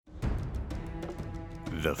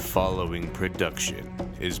The following production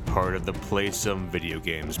is part of the Play Some Video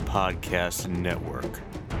Games Podcast Network.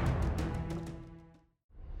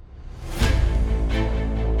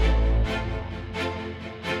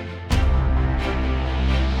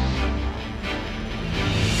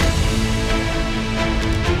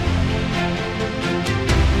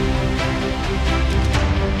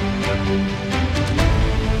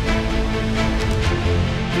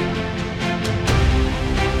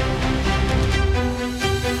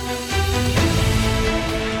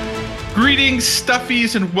 Greetings,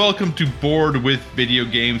 stuffies, and welcome to Bored with Video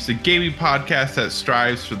Games, the gaming podcast that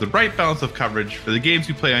strives for the right balance of coverage for the games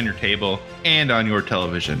you play on your table and on your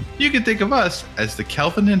television. You can think of us as the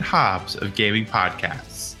Kelvin and Hobbes of gaming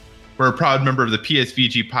podcasts. We're a proud member of the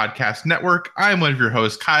PSVG Podcast Network. I'm one of your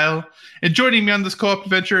hosts, Kyle, and joining me on this co-op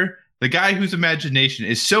adventure, the guy whose imagination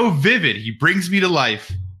is so vivid he brings me to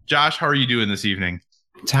life. Josh, how are you doing this evening?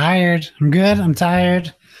 Tired. I'm good. I'm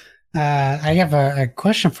tired. I have a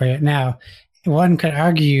question for you. Now, one could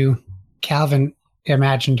argue Calvin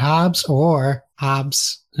imagined Hobbes or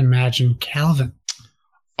Hobbes imagined Calvin.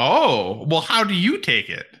 Oh, well, how do you take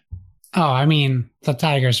it? Oh, I mean, the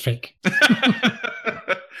tiger's fake.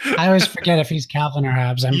 I always forget if he's Calvin or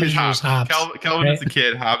Hobbes. I'm pretty sure he's Hobbes. Calvin right? is the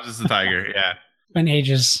kid, Hobbes is the tiger, yeah. It's been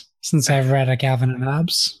ages since I've read a Calvin and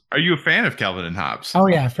Hobbes. Are you a fan of Calvin and Hobbes? Oh,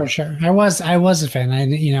 yeah, for sure. I was a fan. I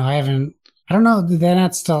don't know. They're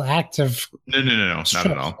not still active. No, not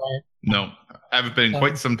at all. Right? No, I haven't been in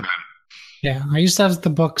quite some time. Yeah, I used to have the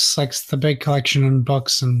books, like the big collection of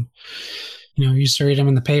books, and used to read them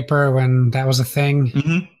in the paper when that was a thing.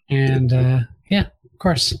 Mm-hmm. And yeah, of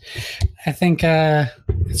course, I think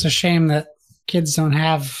it's a shame that kids don't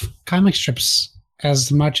have comic strips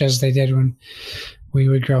as much as they did when we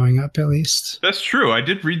were growing up, at least. That's true. I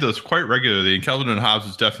did read those quite regularly, and Calvin and Hobbes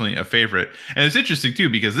was definitely a favorite. And it's interesting too,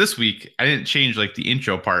 because this week I didn't change like the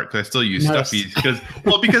intro part because I still use stuffies because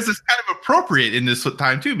it's kind of appropriate in this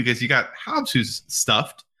time too, because you got Hobbes who's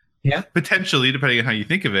stuffed, yeah, potentially, depending on how you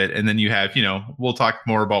think of it, and then you have, we'll talk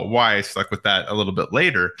more about why I stuck with that a little bit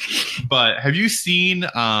later. But have you seen?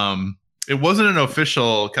 It wasn't an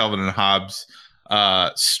official Calvin and Hobbes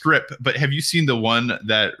strip, but have you seen the one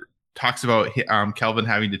that talks about Calvin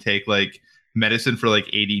having to take like medicine for like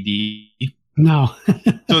ADD? No.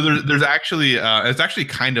 So there's actually it's actually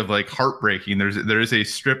kind of like heartbreaking. There is a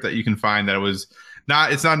strip that you can find that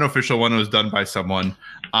it's not an official one. It was done by someone,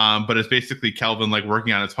 but it's basically Calvin like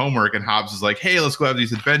working on his homework, and Hobbes is like, "Hey, let's go have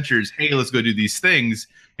these adventures. Hey, let's go do these things."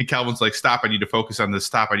 And Calvin's like, "Stop! I need to focus on this.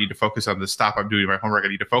 Stop! I need to focus on this. Stop! I'm doing my homework. I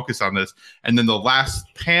need to focus on this." And then the last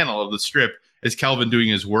panel of the strip is Calvin doing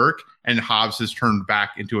his work, and Hobbes has turned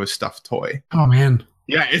back into a stuffed toy. Oh, man.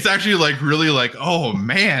 Yeah, it's actually like really like, oh,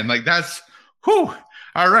 man, like that's, whew,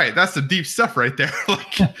 all right, that's some deep stuff right there.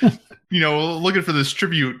 Like, looking for this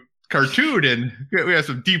tribute cartoon, and we have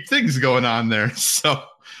some deep things going on there. So,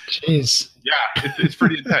 jeez. Yeah, it's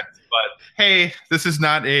pretty intense. But hey, this is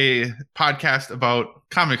not a podcast about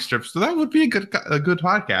comic strips, so that would be a good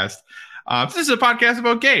podcast. This is a podcast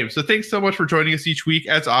about games. So thanks so much for joining us each week.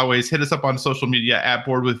 As always, hit us up on social media at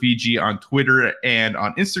BoredWithVG on Twitter and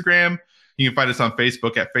on Instagram. You can find us on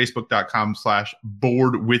Facebook at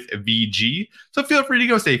facebook.com/BoredWithVG. So feel free to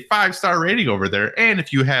go say 5-star rating over there. And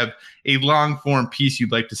if you have a long form piece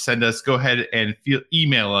you'd like to send us, go ahead and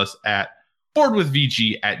email us at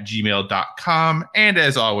boredwithvg@gmail.com. And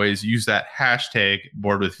as always, use that hashtag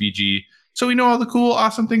BoredWithVG so we know all the cool,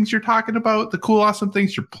 awesome things you're talking about, the cool, awesome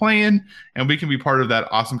things you're playing, and we can be part of that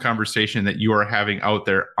awesome conversation that you are having out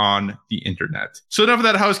there on the internet. So enough of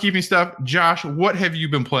that housekeeping stuff. Josh, what have you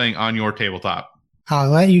been playing on your tabletop? I'll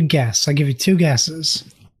let you guess. I'll give you 2 guesses.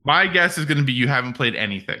 My guess is going to be you haven't played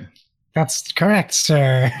anything. That's correct,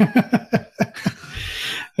 sir.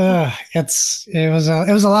 It was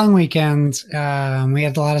a long weekend. We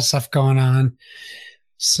had a lot of stuff going on.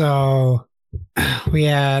 So we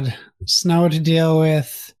had snow to deal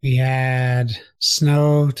with. How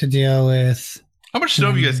much snow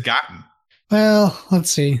have you guys gotten? Well, let's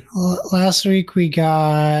see. Last week we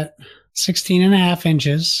got 16 and a half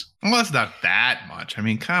inches. Well, that's not that much. I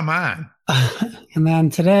mean, come on. And then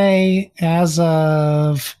today, I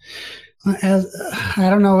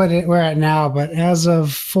don't know what we're at now, but as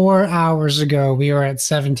of 4 hours ago, we were at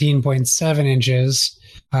 17.7 inches.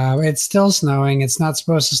 It's still snowing. It's not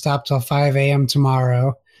supposed to stop till 5 a.m.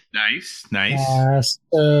 tomorrow. Nice.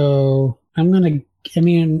 So I don't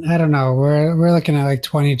know. We're looking at like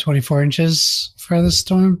 20, 24 inches for the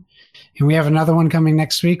storm. And we have another one coming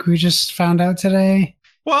next week. We just found out today.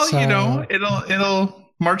 Well,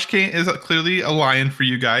 it'll March is clearly a lion for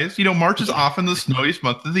you guys. March is often the snowiest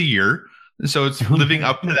month of the year. So it's living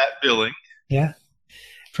up to that billing. Yeah.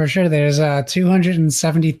 For sure. There's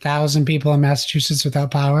 270,000 people in Massachusetts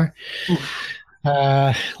without power.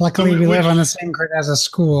 Luckily, we live on the same grid as a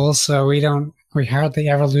school, so we hardly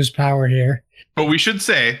ever lose power here. But we should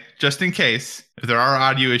say, just in case, if there are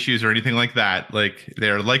audio issues or anything like that, like they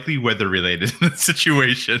are likely weather related in the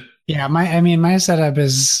situation. Yeah, my setup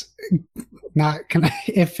is not.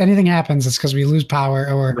 If anything happens, it's because we lose power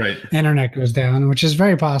or internet goes down, which is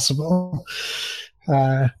very possible.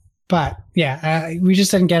 But yeah, we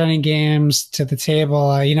just didn't get any games to the table.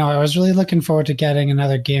 I was really looking forward to getting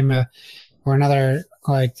another game or another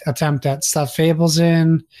attempt at Stuffed Fables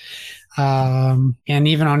in. And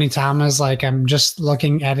even Onitama's, I'm just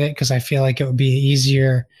looking at it because I feel like it would be an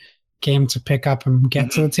easier game to pick up and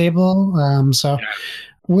get to the table.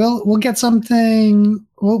 We'll get something.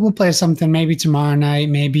 We'll play something maybe tomorrow night,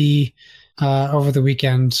 maybe over the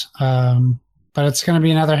weekend. But it's going to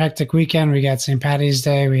be another hectic weekend. We got St. Paddy's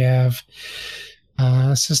Day. We have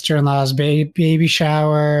sister-in-law's baby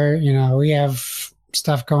shower. We have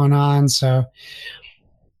stuff going on. So,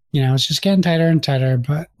 it's just getting tighter and tighter,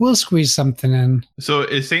 but we'll squeeze something in. So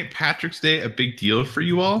is St. Patrick's Day a big deal for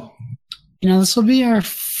you all? This will be our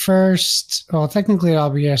first, well, technically it'll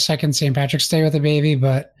be our second St. Patrick's Day with a baby,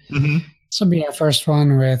 but this will be our first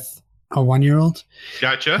one with a 1-year-old.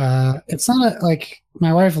 Gotcha. It's not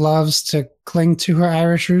my wife loves to cling to her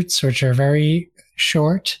Irish roots, which are very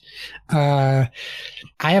short.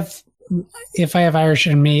 If I have Irish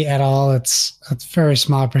in me at all, it's a very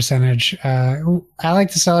small percentage. I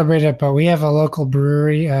like to celebrate it, but we have a local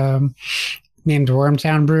brewery named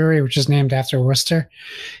Wormtown Brewery, which is named after Worcester.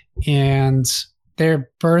 And their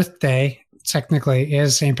birthday, technically,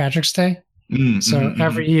 is St. Patrick's Day. So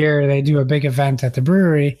every year they do a big event at the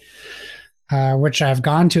brewery, which I've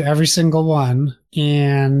gone to every single one.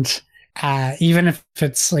 And even if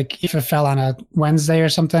it's if it fell on a Wednesday or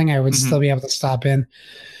something, I would still be able to stop in.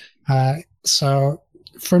 So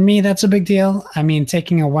for me, that's a big deal. I mean,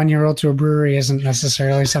 taking a 1-year-old to a brewery isn't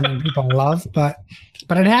necessarily something people love, but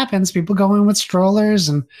it happens. People go in with strollers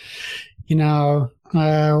and,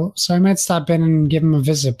 so I might stop in and give them a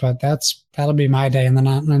visit, but that'll be my day. And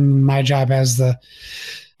then my job as the,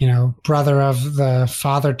 brother of the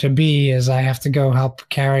father to be is I have to go help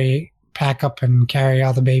pack up and carry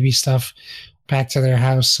all the baby stuff back to their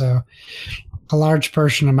house. So a large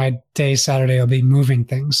portion of my day Saturday will be moving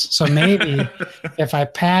things. So maybe if I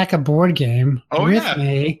pack a board game with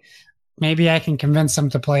me, maybe I can convince them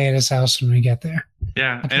to play at his house when we get there.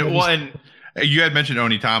 Yeah. And you had mentioned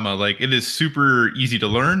Onitama, it is super easy to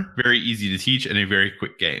learn, very easy to teach, and a very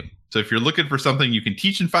quick game. So if you're looking for something you can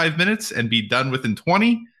teach in 5 minutes and be done within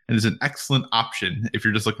 20, it is an excellent option if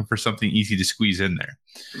you're just looking for something easy to squeeze in there.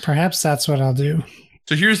 Perhaps that's what I'll do.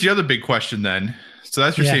 So here's the other big question then. So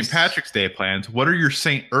that's your St. Patrick's Day plans. What are your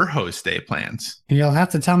St. Urhos Day plans? You'll have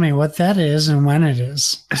to tell me what that is and when it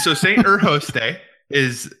is. So St. Urhos Day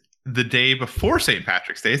is the day before St.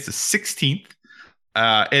 Patrick's Day. It's the 16th.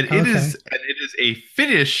 It is a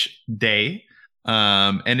Finnish day,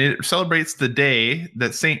 and it celebrates the day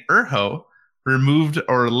that St. Urho removed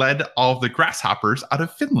or led all of the grasshoppers out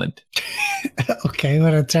of Finland. Okay,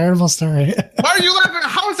 what a terrible story. Why are you laughing?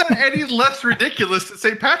 How is that any less ridiculous than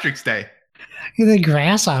St. Patrick's Day? The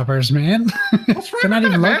grasshoppers, man. They're not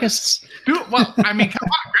even locusts. Come on.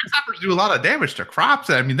 Grasshoppers do a lot of damage to crops.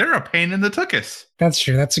 They're a pain in the tuchus. That's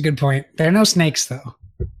true. That's a good point. There are no snakes, though.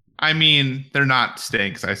 They're not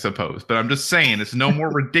snakes, I suppose. But I'm just saying, it's no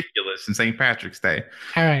more ridiculous than St. Patrick's Day.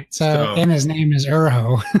 All right. So and his name is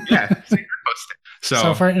Urho. Yeah, St. Urho's Day.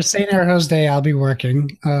 So for St. Urho's Day, I'll be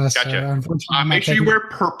working. Gotcha. So make sure you wear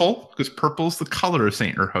purple, because purple's the color of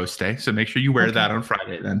St. Urho's Day. So make sure you wear that on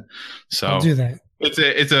Friday then. So I'll do that.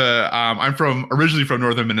 I'm originally from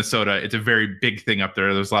northern Minnesota. It's a very big thing up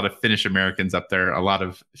there. There's a lot of Finnish Americans up there. A lot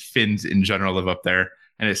of Finns in general live up there.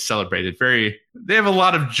 And it's celebrated they have a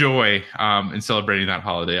lot of joy in celebrating that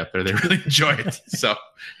holiday up there. They really enjoy it. So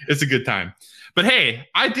it's a good time. But hey,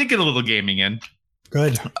 I did get a little gaming in.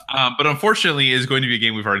 Good. But unfortunately, it is going to be a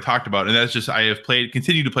game we've already talked about. And that's just, I have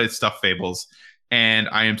continued to play Stuffed Fables, and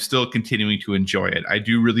I am still continuing to enjoy it. I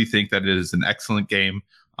do really think that it is an excellent game.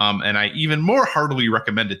 And I even more heartily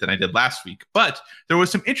recommend it than I did last week. But there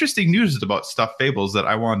was some interesting news about Stuffed Fables that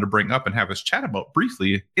I wanted to bring up and have us chat about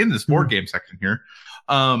briefly in this board game section here.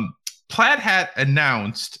 Plaid Hat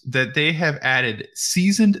announced that they have added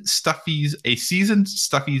seasoned Stuffies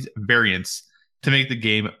variants to make the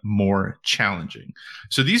game more challenging.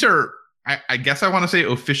 So these are, I guess I want to say,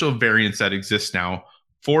 official variants that exist now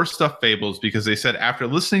for Stuffed Fables, because they said after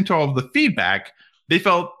listening to all of the feedback, they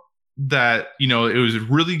felt that, it was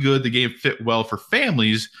really good. The game fit well for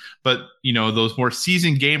families, but, those more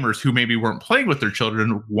seasoned gamers who maybe weren't playing with their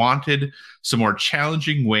children wanted some more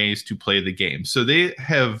challenging ways to play the game. So they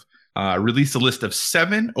have released a list of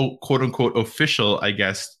 7 quote unquote official, I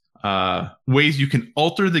guess, ways you can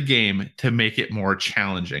alter the game to make it more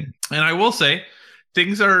challenging. And I will say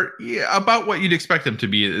things are about what you'd expect them to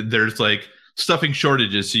be. There's like stuffing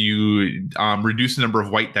shortages, so you reduce the number of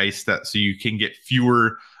white dice so you can get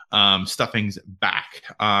fewer stuffings back.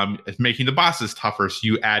 Making the bosses tougher, so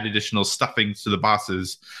you add additional stuffings to the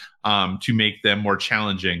bosses to make them more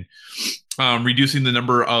challenging. Reducing the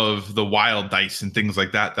number of the wild dice and things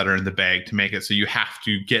like that are in the bag to make it so you have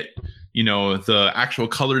to get the actual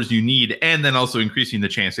colors you need, and then also increasing the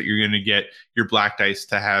chance that you're going to get your black dice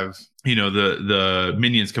to have the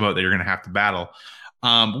minions come out that you're going to have to battle.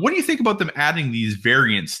 What do you think about them adding these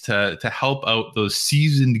variants to help out those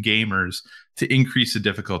seasoned gamers to increase the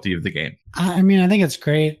difficulty of the game? I mean, I think it's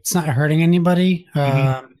great. It's not hurting anybody.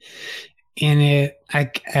 And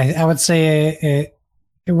I would say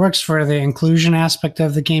it works for the inclusion aspect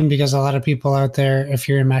of the game, because a lot of people out there, if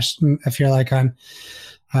you're like on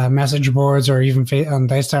message boards or even on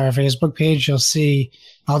Dice Tower Facebook page, you'll see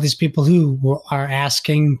all these people who are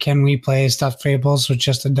asking, can we play Stuffed Fables with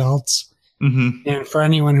just adults? Mm-hmm. And for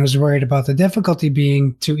anyone who's worried about the difficulty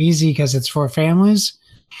being too easy because it's for families,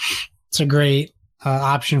 it's a great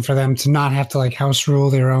option for them to not have to like house rule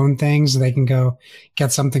their own things. They can go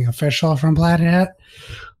get something official from Plaid Hat.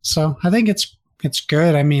 So I think it's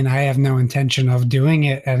good. I mean, I have no intention of doing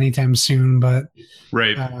it anytime soon, but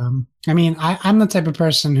right. I mean, I'm the type of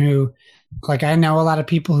person who, like, I know a lot of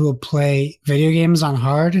people who play video games on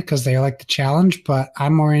hard because they like the challenge, but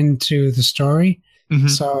I'm more into the story. Mm-hmm.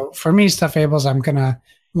 So for me, Stuffed Fables, I'm going to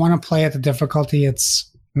want to play at the difficulty it's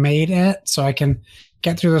made at, so I can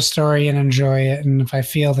get through the story and enjoy it. And if I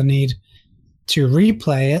feel the need to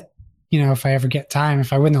replay it, if I ever get time,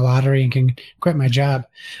 if I win the lottery and can quit my job,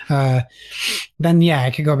 then yeah,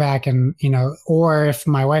 I could go back and, or if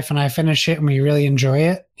my wife and I finish it and we really enjoy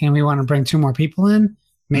it and we want to bring 2 more people in,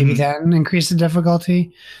 maybe then increase the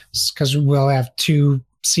difficulty, because we'll have 2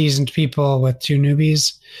 seasoned people with 2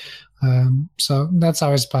 newbies. So that's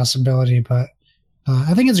always a possibility, but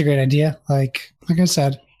I think it's a great idea. Like I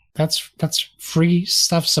said, that's free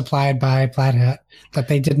stuff supplied by Plaid Hat that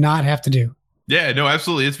they did not have to do. Yeah, no,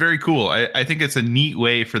 absolutely. It's very cool. I think it's a neat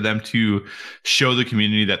way for them to show the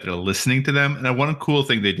community that they're listening to them. And one cool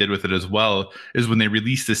thing they did with it as well is when they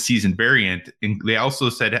released the season variant, and they also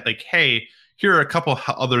said, like, hey, here are a couple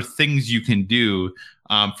other things you can do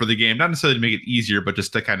for the game, not necessarily to make it easier, but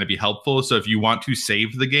just to kind of be helpful. So if you want to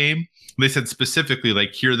save the game, they said specifically,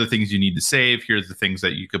 like, here are the things you need to save. Here's the things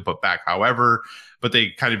that you could put back however. But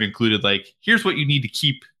they kind of included, like, here's what you need to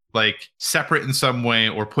keep like separate in some way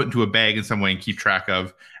or put into a bag in some way and keep track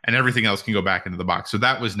of, and everything else can go back into the box. So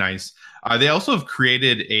that was nice. They also have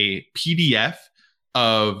created a PDF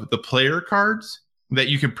of the player cards that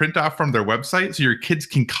you can print off from their website, so your kids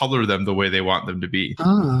can color them the way they want them to be.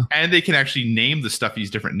 And they can actually name the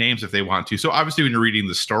stuffies different names if they want to. So obviously when you're reading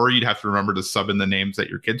the story, you'd have to remember to sub in the names that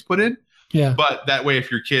your kids put in. Yeah. But that way, if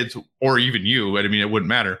your kids, or even you, I mean, it wouldn't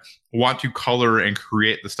matter, want to color and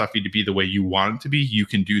create the stuffy to be the way you want it to be, you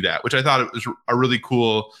can do that, which I thought it was a really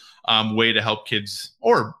cool way to help kids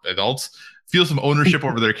or adults feel some ownership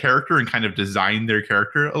over their character and kind of design their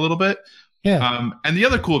character a little bit. Yeah. And the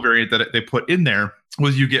other cool variant that they put in there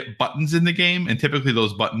was you get buttons in the game, and typically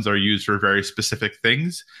those buttons are used for very specific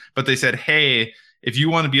things. But they said, hey, if you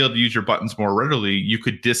want to be able to use your buttons more readily, you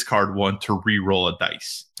could discard one to re-roll a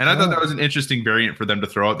dice. And I thought that was an interesting variant for them to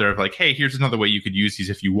throw out there of like, hey, here's another way you could use these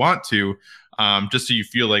if you want to, just so you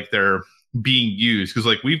feel like they're being used. Because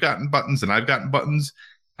like we've gotten buttons and I've gotten buttons,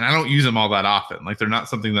 and I don't use them all that often. Like they're not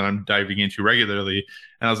something that I'm diving into regularly.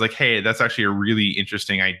 And I was like, hey, that's actually a really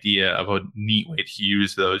interesting idea of a neat way to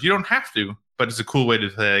use those. You don't have to, but it's a cool way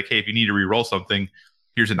to say, like, hey, if you need to re-roll something,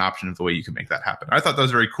 here's an option of the way you can make that happen. I thought that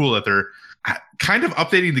was very cool that they're kind of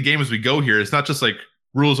updating the game as we go here. It's not just like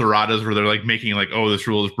rules erratas where they're like making like, oh, this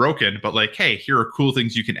rule is broken, but like, hey, here are cool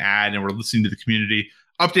things you can add, and we're listening to the community,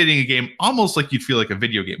 updating a game almost like you'd feel like a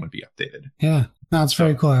video game would be updated. Yeah, no, it's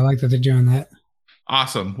very cool. I like that they're doing that.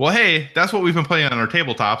 Awesome. Well, hey, that's what we've been playing on our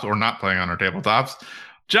tabletops, or not playing on our tabletops.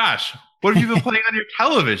 Josh, what have you been playing on your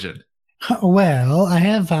television? Well, I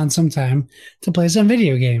have found some time to play some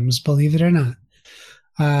video games, believe it or not.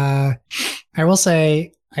 I will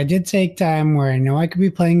say I did take time where I know I could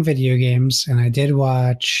be playing video games, and I did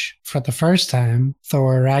watch for the first time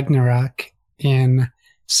Thor Ragnarok in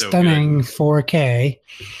stunning 4K.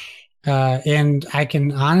 And I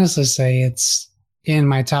can honestly say it's in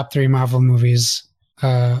my top 3 Marvel movies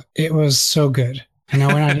It was so good. I know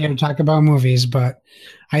we're not here to talk about movies, but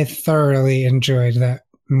I thoroughly enjoyed that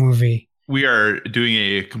movie. We are doing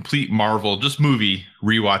a complete Marvel, just movie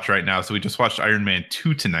rewatch right now. So we just watched Iron Man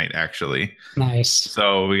 2 tonight, actually. Nice.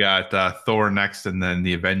 So we got Thor next, and then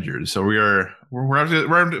the Avengers. So we're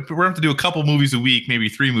going to do a couple movies a week, maybe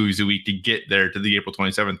 3 movies a week to get there to the April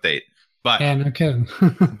 27th date. But yeah, no kidding.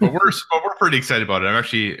 but we're pretty excited about it. I'm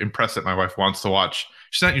actually impressed that my wife wants to watch.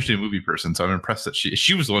 She's not usually a movie person, so I'm impressed that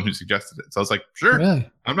she was the one who suggested it. So I was like, sure, really?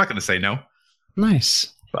 I'm not going to say no.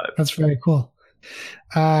 Nice. But that's very cool.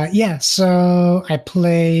 Yeah, so I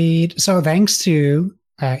played. So thanks to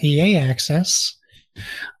EA Access,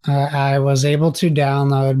 I was able to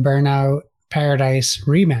download Burnout Paradise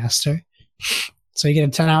Remaster. So you get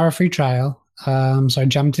a 10-hour free trial. So I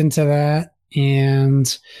jumped into that, and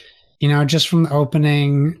just from the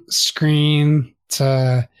opening screen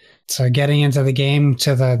to getting into the game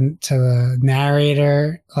to the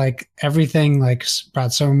narrator, like everything, like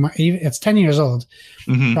brought so much. It's 10 years old.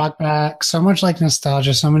 Mm-hmm. Brought back so much like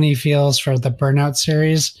nostalgia, so many feels for the Burnout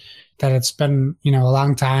series that it's been a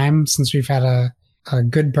long time since we've had a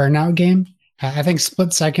good Burnout game. I think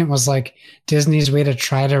Split Second was like Disney's way to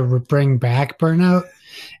try to bring back Burnout,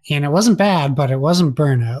 and it wasn't bad, but it wasn't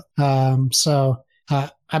Burnout. So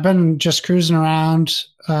I've been just cruising around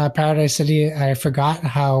Paradise City. I forgot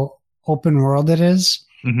how open world it is.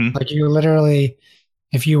 Mm-hmm. Like you literally,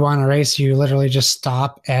 if you want to race, you literally just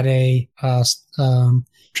stop at a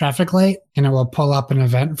traffic light and it will pull up an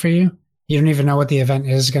event for you. You don't even know what the event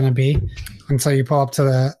is going to be until you pull up to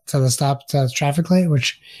the traffic light,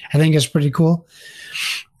 which I think is pretty cool.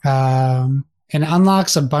 And it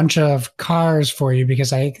unlocks a bunch of cars for you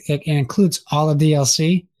because it includes all of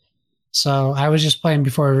DLC. So I was just playing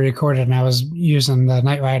before we recorded, and I was using the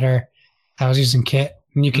Knight Rider. I was using Kit,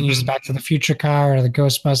 and you can use the Back to the Future car or the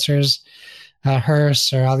Ghostbusters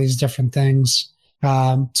hearse or all these different things.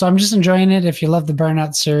 So I'm just enjoying it. If you love the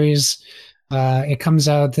Burnout series, it comes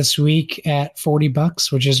out this week at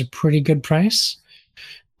 $40, which is a pretty good price,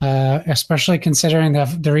 especially considering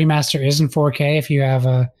that the remaster is in 4K if you have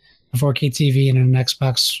a 4K TV and an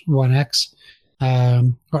Xbox One X.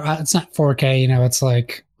 Or it's not 4K, it's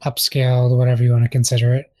like upscaled, whatever you want to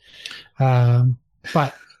consider it.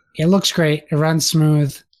 But it looks great. It runs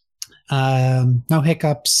smooth. No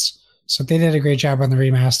hiccups. So they did a great job on the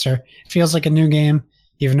remaster. It feels like a new game,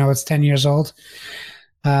 even though it's 10 years old.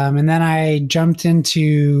 And then I jumped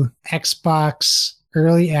into Xbox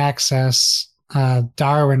Early Access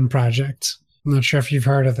Darwin Project. I'm not sure if you've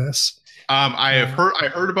heard of this. I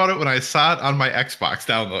heard about it when I saw it on my Xbox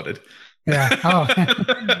downloaded. Yeah.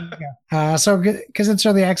 Oh. So because it's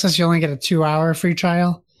early access, you only get a 2-hour free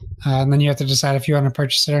trial, and then you have to decide if you want to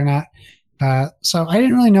purchase it or not. So I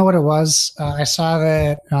didn't really know what it was. I saw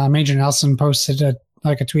that Major Nelson posted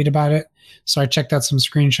a tweet about it, so I checked out some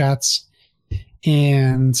screenshots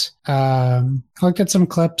and I looked at some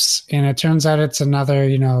clips, and it turns out it's another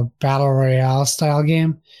battle royale style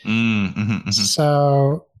game. Mm-hmm.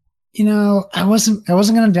 So I wasn't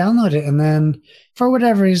going to download it, and then for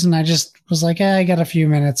whatever reason, I just was like, I got a few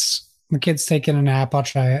minutes. My kid's taking a nap. I'll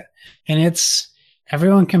try it. And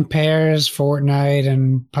everyone compares Fortnite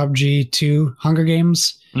and PUBG to Hunger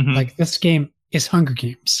Games. Mm-hmm. Like this game is Hunger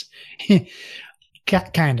Games.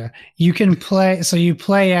 Kinda. You can play. So you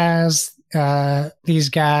play as these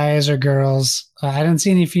guys or girls. I didn't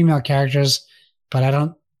see any female characters, but I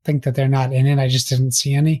don't think that they're not in it. I just didn't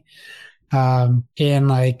see any. In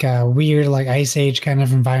like a weird like Ice Age kind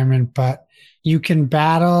of environment, but you can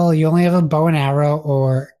battle. You only have a bow and arrow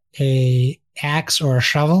or a axe or a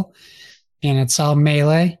shovel, and it's all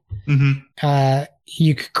melee. Mm-hmm.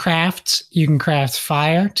 You can craft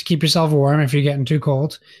fire to keep yourself warm if you're getting too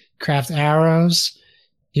cold. Craft arrows.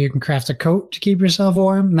 You can craft a coat to keep yourself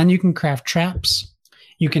warm. And then you can craft traps.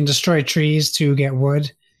 You can destroy trees to get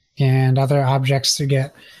wood and other objects to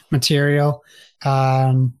get material.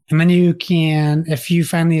 And then you can, if you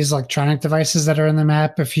find these electronic devices that are in the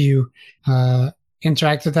map, if you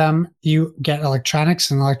interact with them, you get electronics,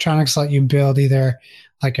 and electronics let you build either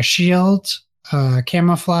like a shield,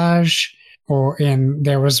 camouflage, and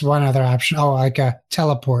there was one other option, like a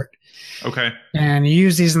teleport. Okay. And you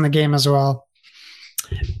use these in the game as well.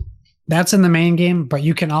 That's in the main game, but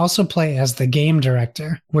you can also play as the game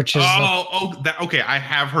director, which is okay. I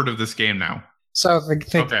have heard of this game now. So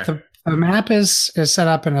the map is set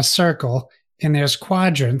up in a circle, and there's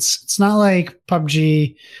quadrants. It's not like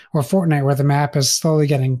PUBG or Fortnite where the map is slowly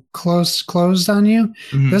getting closed on you.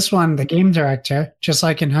 Mm-hmm. This one, the game director, just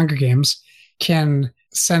like in Hunger Games, can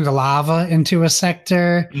send lava into a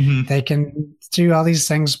sector. Mm-hmm. They can do all these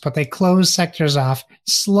things, but they close sectors off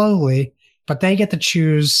slowly but they get to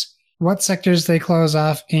choose what sectors they close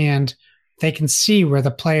off, and they can see where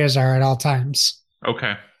the players are at all times.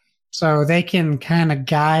 Okay. So they can kind of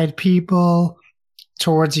guide people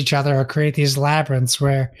towards each other or create these labyrinths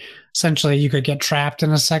where essentially you could get trapped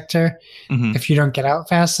in a sector if you don't get out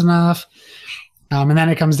fast enough. And then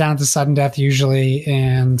it comes down to sudden death usually.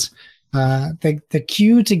 And the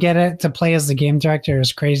queue to get it to play as the game director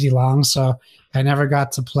is crazy long. So I never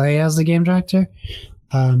got to play as the game director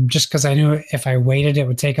just because I knew if I waited, it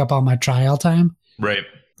would take up all my trial time. Right.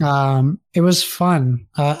 It was fun.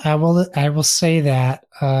 I will say that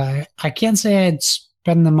I can't say I'd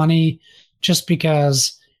spend the money just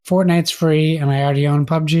because Fortnite's free and I already own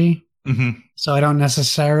PUBG. So I don't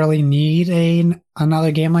necessarily need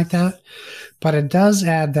another game like that. But it does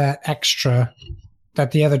add that extra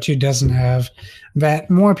that the other two doesn't have that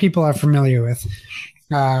more people are familiar with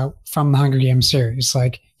from the Hunger Games series.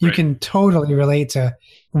 Like you can totally relate to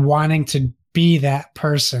wanting to be that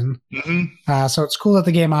person. So it's cool that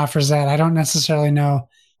the game offers that. I don't necessarily know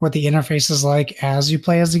what the interface is like as you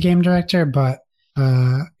play as the game director, but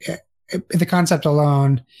the concept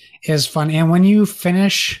alone is fun. And when you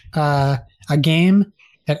finish a game,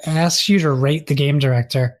 it asks you to rate the game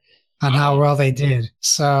director on how well they did.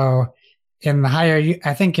 So in the higher,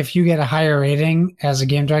 I think if you get a higher rating as a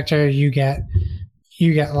game director, you get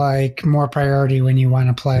like more priority when you want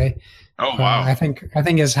to play. Oh, wow. I think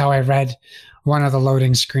is how I read one of the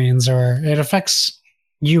loading screens, or it affects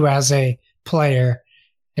you as a player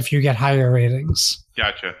if you get higher ratings.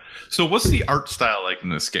 Gotcha. So what's the art style like in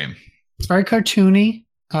this game? It's very cartoony.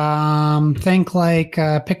 Think like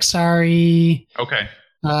Pixar-y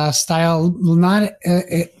style. Not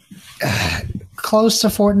close to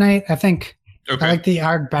Fortnite. I think I like the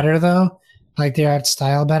art better, though. I like the art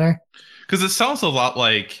style better. Because it sounds a lot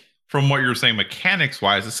like, from what you were saying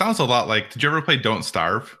mechanics-wise, it sounds a lot like, did you ever play Don't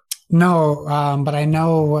Starve? No, but I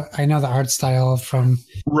know the art style from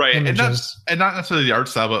images. and not necessarily the art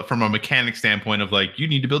style, but from a mechanic standpoint of like, you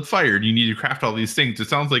need to build fire and you need to craft all these things. It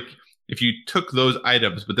sounds like if you took those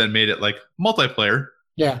items but then made it like multiplayer,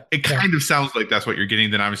 it kind of sounds like that's what you're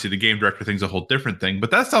getting. Then obviously the game director thing's a whole different thing,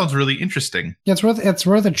 but that sounds really interesting. It's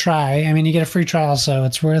worth a try. I mean, you get a free trial, so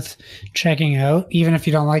it's worth checking out. Even if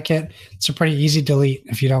you don't like it, it's a pretty easy delete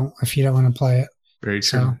if you don't want to play it. Very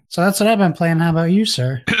true. So that's what I've been playing. How about you,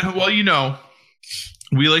 sir? Well,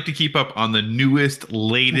 we like to keep up on the newest,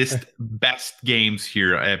 latest, best games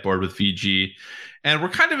here at Board with VG. And we're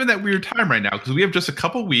kind of in that weird time right now because we have just a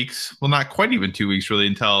couple weeks, well, not quite even 2 weeks really,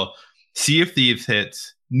 until Sea of Thieves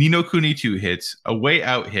hits, Ni no Kuni 2 hits, A Way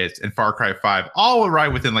Out hits, and Far Cry 5 all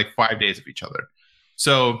arrive within like 5 days of each other.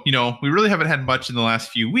 So, we really haven't had much in the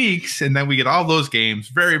last few weeks, and then we get all those games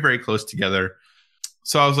very, very close together.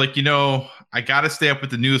 So I was like, I got to stay up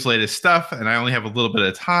with the newest, latest stuff, and I only have a little bit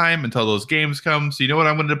of time until those games come. So you know what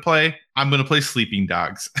I'm going to play? I'm going to play Sleeping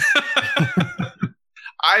Dogs.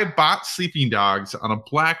 I bought Sleeping Dogs on a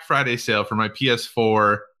Black Friday sale for my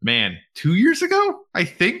PS4, 2 years ago, I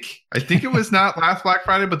think. I think it was not last Black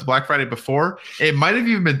Friday, but the Black Friday before. It might have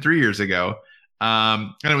even been 3 years ago.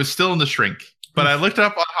 And it was still in the shrink. But I looked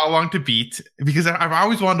up on How Long to Beat because I've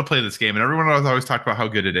always wanted to play this game, and everyone has always talked about how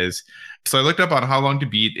good it is. So I looked up on How Long to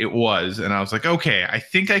Beat it was, and I was like, okay, I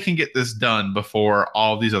think I can get this done before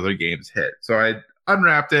all these other games hit. So I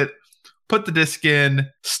unwrapped it, put the disc in,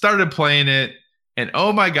 started playing it, and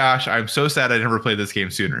oh my gosh, I'm so sad I never played this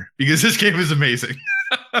game sooner because this game is amazing.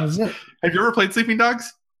 Is it? Have you ever played Sleeping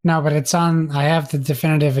Dogs? No, but it's on. I have the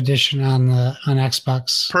definitive edition on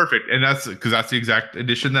Xbox. Perfect, and that's because that's the exact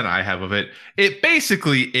edition that I have of it. It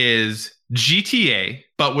basically is GTA,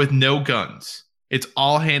 but with no guns. It's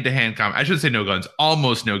all hand-to-hand combat. I shouldn't say no guns,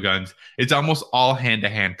 almost no guns. It's almost all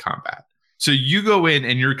hand-to-hand combat. So you go in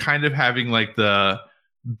and you're kind of having like the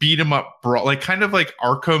beat 'em up brawl, like kind of like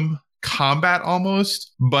Arkham combat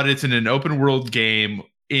almost, but it's in an open world game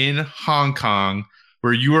in Hong Kong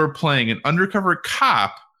where you are playing an undercover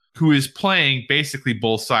cop who is playing basically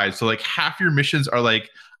both sides. So like half your missions are like,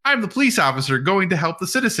 I'm the police officer going to help the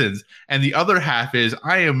citizens. And the other half is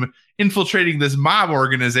I am infiltrating this mob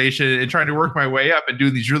organization and trying to work my way up and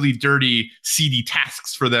doing these really dirty, seedy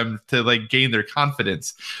tasks for them to like gain their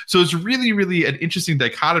confidence. So it's really, really an interesting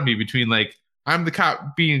dichotomy between like, I'm the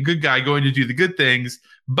cop being a good guy going to do the good things,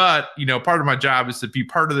 but part of my job is to be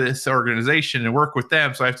part of this organization and work with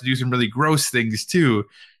them. So I have to do some really gross things too.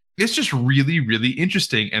 It's just really, really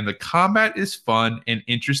interesting. And the combat is fun and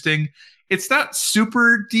interesting. It's not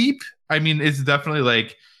super deep. I mean, it's definitely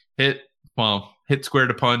like hit square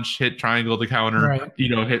to punch, hit triangle to counter, right.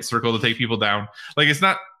 Hit circle to take people down. Like it's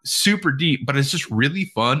not super deep, but it's just really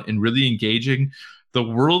fun and really engaging. The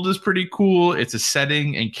world is pretty cool. It's a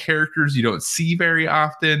setting and characters you don't see very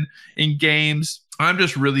often in games. I'm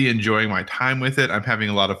just really enjoying my time with it. I'm having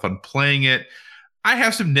a lot of fun playing it. I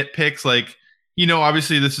have some nitpicks, like,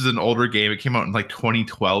 obviously this is an older game. It came out in like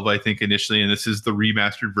 2012, I think, initially, and this is the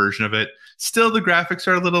remastered version of it. Still, the graphics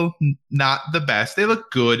are a little not the best. They look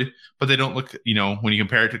good, but they don't look, when you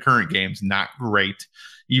compare it to current games, not great,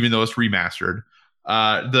 even though it's remastered.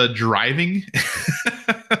 The driving,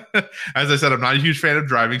 as I said, I'm not a huge fan of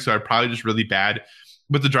driving, so I'm probably just really bad.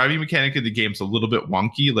 But the driving mechanic of the game is a little bit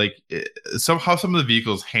wonky. Like somehow some of the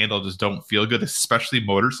vehicles handled just don't feel good, especially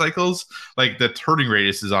motorcycles. Like the turning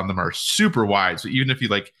radiuses on them are super wide. So even if you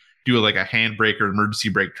like do like a handbrake or emergency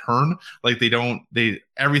brake turn, like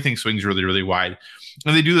everything swings really, really wide.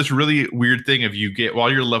 And they do this really weird thing of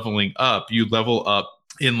while you're leveling up, you level up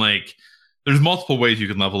in like, there's multiple ways you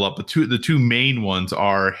can level up. The two main ones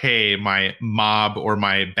are, hey, my mob or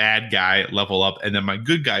my bad guy level up, and then my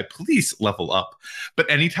good guy police level up. But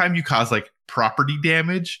anytime you cause like property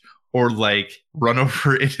damage or like run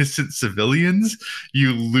over innocent civilians,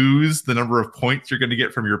 you lose the number of points you're going to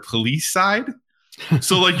get from your police side.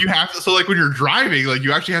 So like when you're driving, like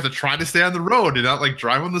you actually have to try to stay on the road and not like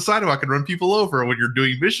drive on the sidewalk and run people over when you're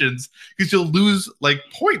doing missions, because you'll lose like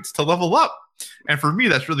points to level up. And for me,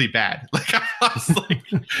 that's really bad. Like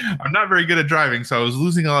I'm not very good at driving, so I was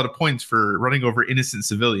losing a lot of points for running over innocent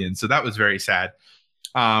civilians. So that was very sad.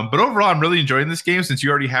 But overall, I'm really enjoying this game. Since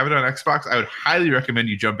you already have it on Xbox, I would highly recommend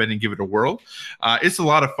you jump in and give it a whirl. It's a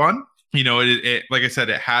lot of fun. It like I said,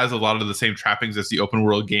 it has a lot of the same trappings as the open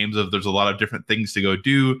world games of there's a lot of different things to go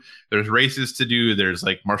do. There's races to do. There's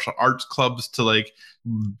like martial arts clubs to like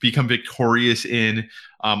become victorious in,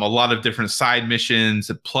 a lot of different side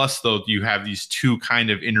missions. Plus, though, you have these two kind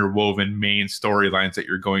of interwoven main storylines that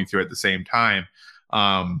you're going through at the same time.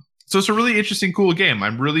 So it's a really interesting, cool game.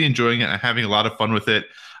 I'm really enjoying it. I'm having a lot of fun with it.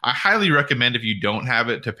 I highly recommend, if you don't have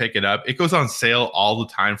it, to pick it up. It goes on sale all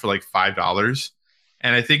the time for like $5.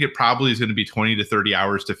 And I think it probably is going to be 20 to 30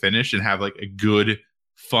 hours to finish and have like a good,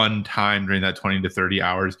 fun time during that 20 to 30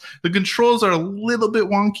 hours. The controls are a little bit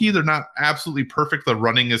wonky. They're not absolutely perfect. The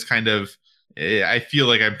running is kind of, I feel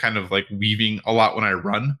like I'm kind of like weaving a lot when I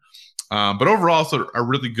run. But overall, it's a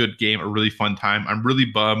really good game, a really fun time. I'm really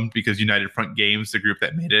bummed because United Front Games, the group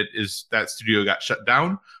that made it, that studio got shut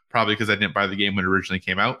down, probably because I didn't buy the game when it originally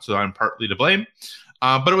came out. So I'm partly to blame.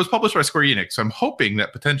 But it was published by Square Enix. So I'm hoping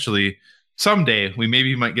that potentially someday we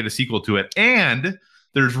maybe might get a sequel to it. And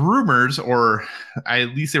there's rumors, or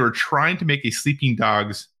at least they were trying to make a Sleeping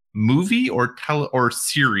Dogs movie or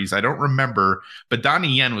series. I don't remember, but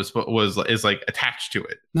Donnie Yen is like attached to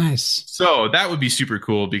it. Nice. So that would be super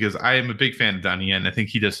cool because I am a big fan of Donnie Yen. I think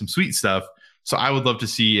he does some sweet stuff. So I would love to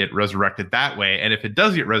see it resurrected that way. And if it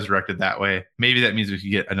does get resurrected that way, maybe that means we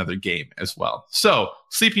could get another game as well. So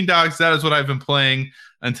Sleeping Dogs, that is what I've been playing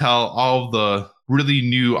until all of the really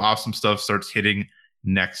new awesome stuff starts hitting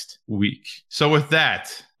next week. So with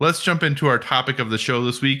that, let's jump into our topic of the show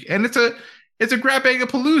this week. And it's a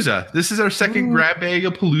Grab-Bag-A-Palooza. This is our second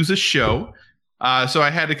Grab-Bag-A-Palooza show. So I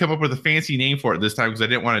had to come up with a fancy name for it this time because I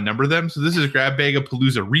didn't want to number them. So this is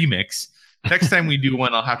Grab-Bag-A-Palooza Remix. Next time we do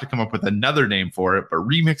one, I'll have to come up with another name for it, but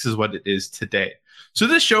Remix is what it is today. So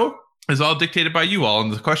this show is all dictated by you all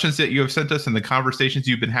and the questions that you have sent us and the conversations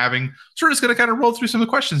you've been having. So we're just going to kind of roll through some of the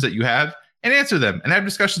questions that you have and answer them and have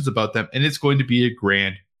discussions about them. And it's going to be a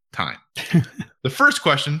grand time. The first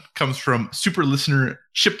question comes from super listener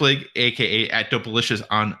Shipleg, aka @Dopalicious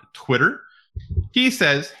on Twitter. He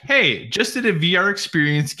says, hey, just did a VR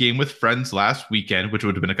experience game with friends last weekend, which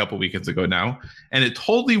would have been a couple weekends ago now, and it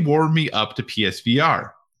totally warmed me up to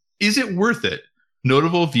PSVR. Is it worth it?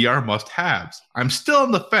 Notable VR must-haves. I'm still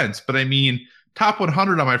on the fence, but I mean, top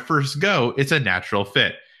 100 on my first go, it's a natural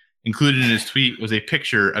fit. Included in his tweet was a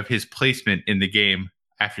picture of his placement in the game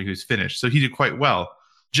after he was finished, so he did quite well.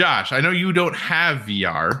 Josh, I know you don't have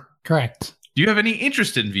VR. Correct. Do you have any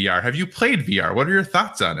interest in VR? Have you played VR? What are your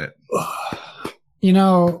thoughts on it?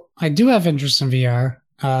 I do have interest in VR.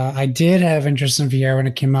 I did have interest in VR when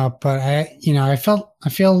it came out, but I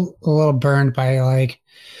feel a little burned by like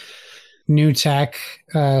new tech,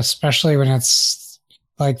 especially when it's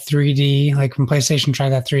like 3D, like when PlayStation tried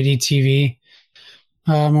that 3D TV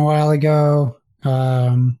a while ago.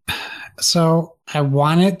 So I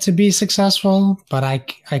want it to be successful, but I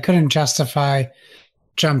couldn't justify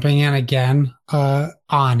jumping in again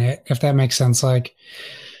on it, if that makes sense. Like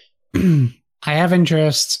I have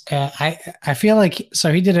interest. I feel like,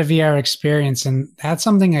 so he did a VR experience, and that's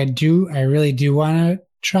something I really do want to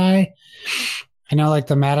try. I know, like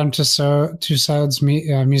the Madame Tussauds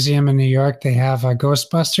Museum in New York, they have a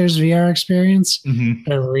Ghostbusters VR experience.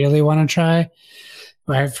 Mm-hmm. I really want to try.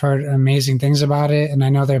 I've heard amazing things about it, and I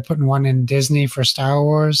know they're putting one in Disney for Star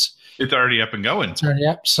Wars. It's already up and going.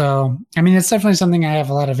 Yep. So, I mean, it's definitely something I have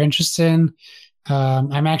a lot of interest in.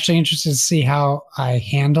 I'm actually interested to see how I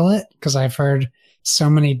handle it because I've heard so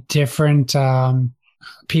many different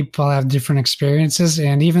people have different experiences,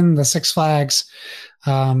 and even the Six Flags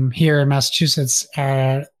here in Massachusetts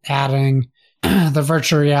are adding the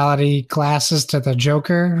virtual reality glasses to the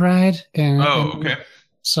Joker ride. Okay.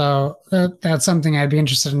 So that's something I'd be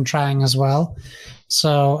interested in trying as well.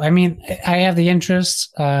 So, I mean, I have the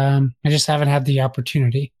interest. I just haven't had the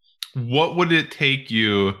opportunity. What would it take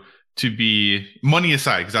you to be, money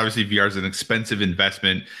aside, because obviously VR is an expensive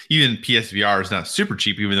investment. Even PSVR is not super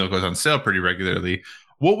cheap, even though it goes on sale pretty regularly.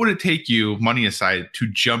 What would it take you, money aside, to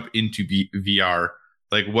jump into VR?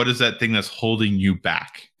 Like, what is that thing that's holding you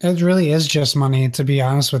back? It really is just money, to be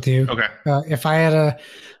honest with you. Okay. If I had a,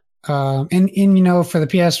 for the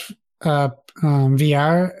PS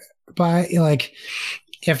VR, but like,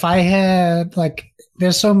 if I had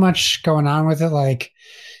there's so much going on with it. Like,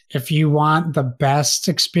 if you want the best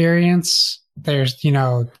experience, there's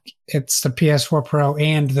it's the PS4 Pro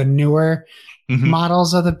and the newer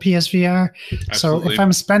models of the PSVR. Absolutely. So if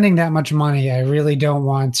I'm spending that much money, I really don't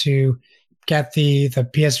want to get the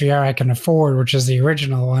PSVR I can afford, which is the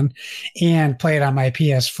original one, and play it on my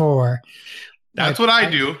PS4. That's what I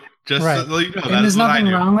do. Just right. So you know, and there's nothing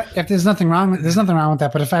wrong with there's nothing wrong with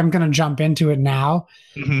that. But if I'm going to jump into it now,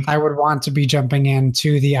 I would want to be jumping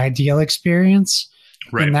into the ideal experience,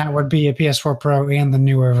 right. And that would be a PS4 Pro and the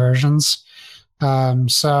newer versions.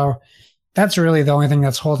 So that's really the only thing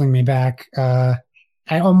that's holding me back. I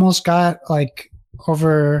almost got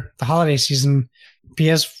over the holiday season,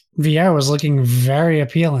 PSVR was looking very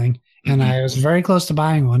appealing. And I was very close to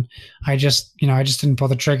buying one. I just didn't pull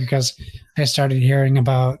the trigger because I started hearing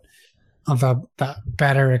about the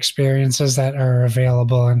better experiences that are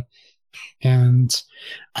available. And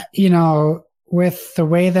with the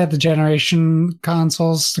way that the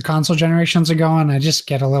console generations are going, I just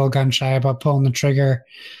get a little gun shy about pulling the trigger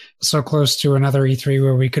so close to another E3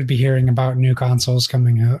 where we could be hearing about new consoles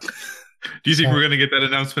coming out. Do you think we're going to get that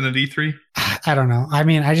announcement at E3? I don't know. I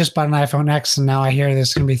mean, I just bought an iPhone X, and now I hear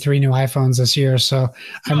there's going to be 3 new iPhones this year. So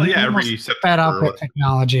I'm fed up with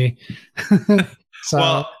technology. So,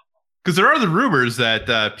 well, because there are the rumors that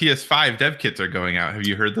PS5 dev kits are going out. Have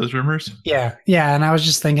you heard those rumors? Yeah. And I was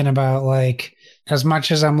just thinking about as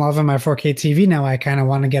much as I'm loving my 4K TV now, I kind of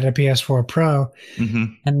want to get a PS4 Pro.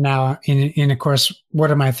 And now, of course,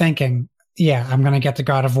 what am I thinking? Yeah, I'm going to get the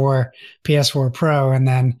God of War PS4 Pro, and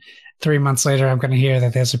then 3 months later, I'm going to hear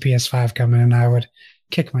that there's a PS5 coming, and I would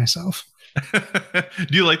kick myself. Do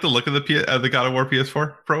you like the look of the God of War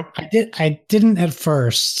PS4 Pro? I didn't at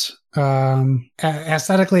first.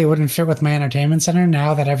 Aesthetically, it wouldn't fit with my entertainment center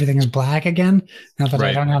now that everything is black again. Now that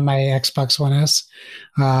I don't have my Xbox One S,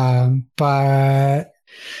 but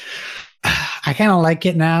I kind of like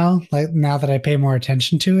it now. Now that I pay more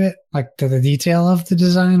attention to it, to the detail of the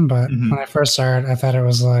design. But when I first saw it, I thought it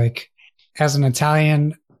was as an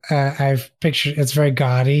Italian. I've pictured it's very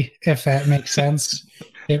gaudy, if that makes sense.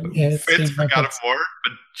 It fits for God of War,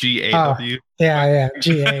 but GAW. Yeah,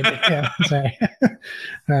 GA. Yeah, sorry.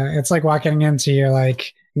 It's like walking into your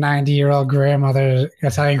 90-year-old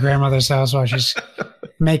Italian grandmother's house while she's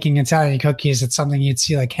making Italian cookies. It's something you'd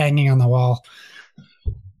see hanging on the wall.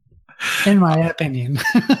 In my opinion.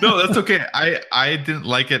 No, that's okay. I didn't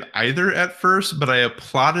like it either at first, but I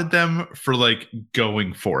applauded them for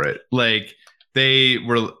going for it.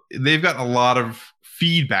 They've gotten a lot of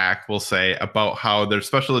feedback, we'll say, about how their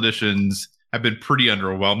special editions have been pretty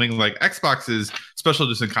underwhelming. Xbox's special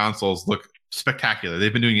edition consoles look spectacular.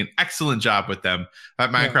 They've been doing an excellent job with them. That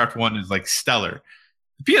Minecraft one is stellar.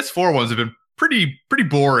 The PS4 ones have been pretty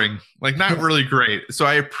boring, not really great. So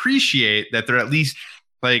I appreciate that they're at least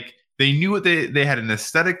they knew what they had an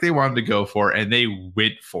aesthetic they wanted to go for, and they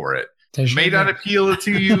went for it. May not appeal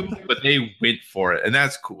to you, but they went for it, and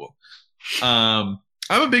that's cool. I'm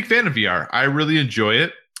a big fan of VR. I really enjoy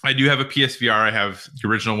it. I do have a PSVR. I have the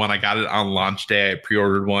original one. I got it on launch day. I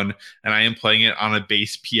pre-ordered one, and I am playing it on a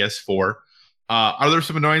base PS4. Are there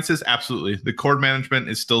some annoyances? Absolutely. The cord management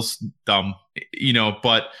is still dumb,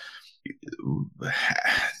 but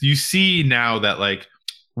you see now that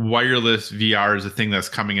wireless VR is a thing that's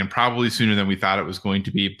coming in probably sooner than we thought it was going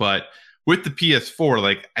to be. But with the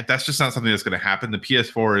PS4, that's just not something that's going to happen. The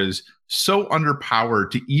PS4 is so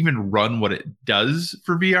underpowered to even run what it does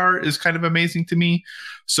for VR is kind of amazing to me.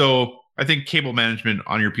 So I think cable management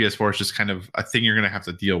on your PS4 is just kind of a thing you're going to have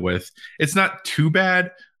to deal with. It's not too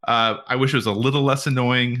bad. I wish it was a little less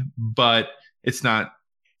annoying, but it's not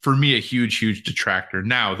for me, a huge detractor.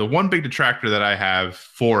 Now, the one big detractor that I have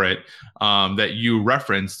for it that you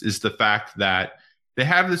referenced is the fact that they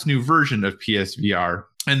have this new version of PSVR,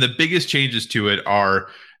 and the biggest changes to it are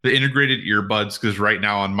the integrated earbuds. Because right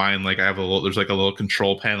now on mine, like I have there's like a little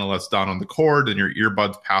control panel that's done on the cord, and your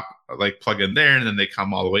earbuds plug in there, and then they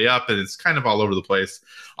come all the way up, and it's kind of all over the place.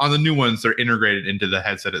 On the new ones, they're integrated into the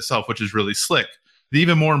headset itself, which is really slick. The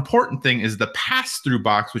even more important thing is the pass-through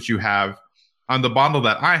box, which you have on the bundle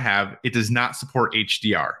that I have. It does not support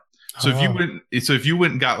HDR. So if you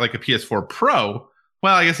went and got like a PS4 Pro,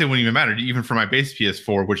 well, I guess it wouldn't even matter. Even for my base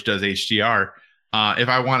PS4, which does HDR, if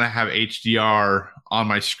I want to have HDR on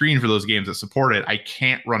my screen for those games that support it, I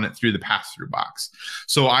can't run it through the pass-through box.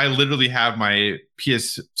 So I literally have my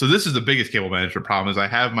So this is the biggest cable management problem: is I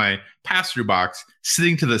have my pass-through box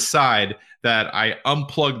sitting to the side that I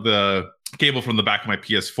unplug the cable from the back of my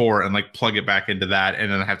PS4 and like plug it back into that, and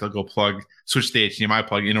then I have to go switch the HDMI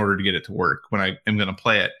plug in order to get it to work when I am going to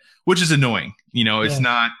play it, which is annoying. It's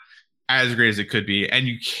not as great as it could be, and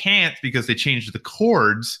you can't, because they changed the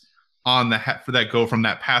cords on the for that go from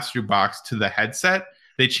that pass-through box to the headset.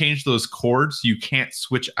 They changed those cords. You can't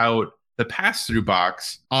switch out the pass-through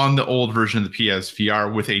box on the old version of the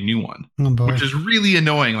PSVR with a new one, which is really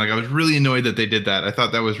annoying. Like, I was really annoyed that they did that. I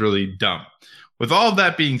thought that was really dumb. With all of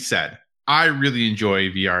that being said, I really enjoy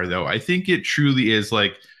VR, though. I think it truly is,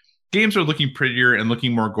 like, games are looking prettier and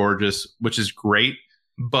looking more gorgeous, which is great,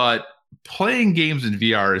 but playing games in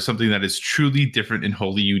VR is something that is truly different and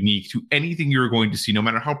wholly unique to anything you're going to see, no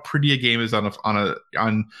matter how pretty a game is on a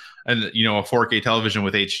 4K television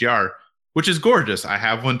with HDR, which is gorgeous. I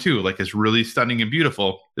have one too. Like, it's really stunning and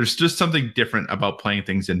beautiful. There's just something different about playing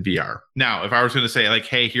things in VR. Now, if I was going to say, like,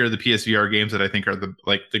 hey, here are the PSVR games that I think are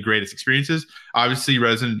the greatest experiences, obviously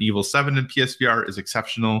Resident Evil 7 in PSVR is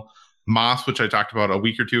exceptional. Moss, which I talked about a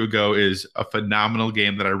week or two ago, is a phenomenal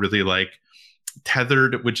game that I really like.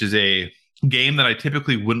 Tethered, which is a game that I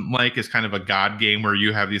typically wouldn't like, is kind of a god game where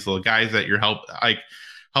you have these little guys that you're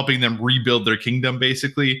helping them rebuild their kingdom,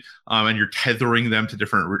 basically, and you're tethering them to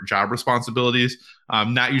different job responsibilities.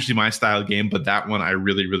 Not usually my style game, but that one I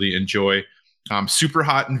really enjoy. Super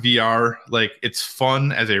Hot in VR, like, it's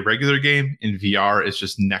fun as a regular game. In VR, it's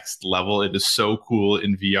just next level. It is so cool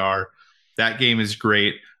in VR. That game is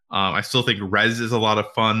great. I still think Rez is a lot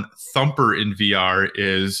of fun. Thumper in VR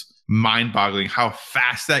is mind-boggling how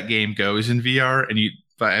fast that game goes in VR, and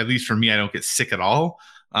at least for me, I don't get sick at all.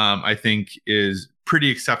 I think is pretty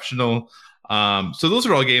exceptional. So those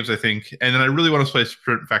are all games, I think. And then I really want to play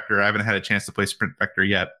Sprint Vector. I haven't had a chance to play Sprint Vector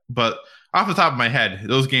yet, but off the top of my head,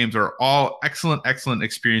 those games are all excellent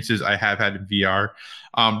experiences I have had in VR.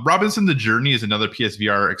 Robinson the Journey is another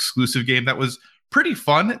PSVR exclusive game that was pretty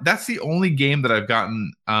fun. That's the only game that I've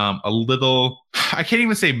gotten a little, I can't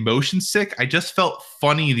even say motion sick. I just felt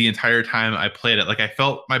funny the entire time I played it. Like,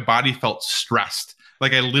 my body felt stressed.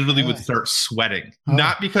 Like, I literally would start sweating.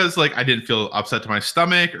 Not because, like, I didn't feel upset to my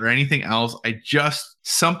stomach or anything else.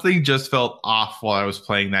 Something just felt off while I was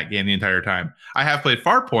playing that game the entire time. I have played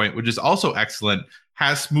Farpoint, which is also excellent.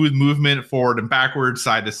 Has smooth movement forward and backwards,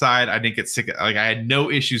 side to side. I didn't get sick. Like, I had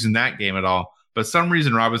no issues in that game at all. But some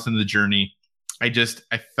reason, Robinson the Journey, I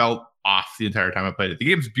felt off the entire time I played it. The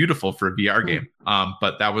game's beautiful for a VR game.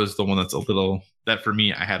 But that was the one that for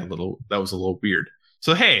me, that was a little weird.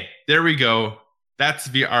 So, hey, there we go. That's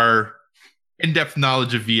VR, in-depth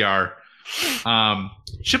knowledge of VR.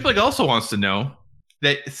 Shipleg also wants to know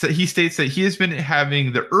that he states that he has been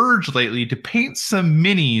having the urge lately to paint some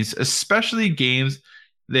minis, especially games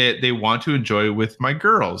that they want to enjoy with my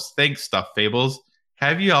girls. Thanks, Stuff Fables.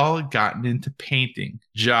 Have you all gotten into painting?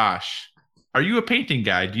 Josh, are you a painting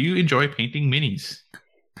guy? Do you enjoy painting minis?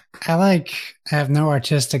 I have no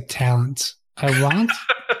artistic talent. I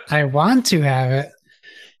want to have it,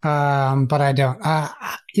 but I don't.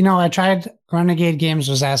 I tried. Renegade Games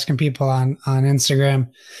was asking people on Instagram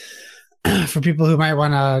for people who might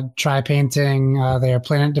want to try painting their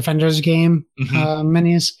Planet Defenders game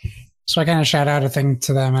minis. So I kind of shout out a thing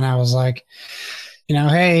to them, and I was like,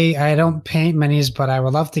 hey, I don't paint minis, but I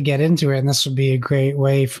would love to get into it, and this would be a great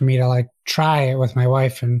way for me to try it with my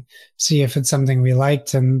wife and see if it's something we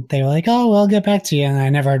liked. And they were like, oh, well, I'll get back to you. And I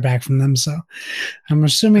never heard back from them. So I'm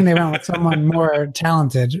assuming they went with someone more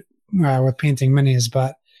talented with painting minis.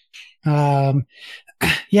 But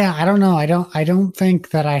yeah, I don't know. I don't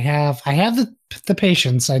think that I have the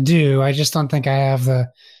patience. I do. I just don't think I have the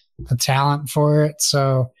talent for it.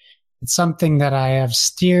 So it's something that I have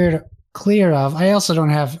steered clear of. I also don't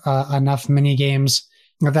have enough mini games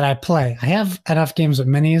that I play. I have enough games with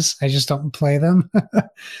minis. I just don't play them.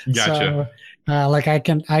 Gotcha. So,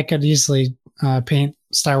 I could easily paint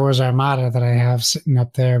Star Wars Armada that I have sitting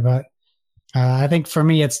up there, but I think for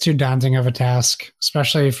me it's too daunting of a task,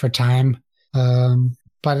 especially for time.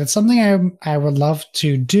 But it's something I would love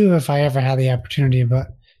to do if I ever had the opportunity, but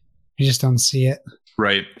I just don't see it.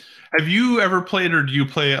 Right. Have you ever played, or do you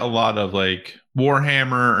play a lot of like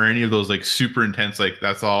Warhammer or any of those like super intense, like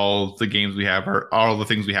that's all the games we have, or all the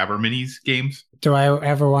things we have are minis games? Do I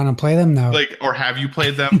ever want to play them? No. Like, or have you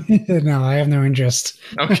played them? No, I have no interest.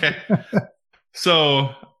 Okay. So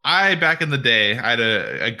back in the day, I had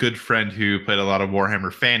a good friend who played a lot of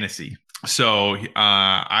Warhammer Fantasy. So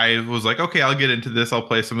I was like, okay, I'll get into this. I'll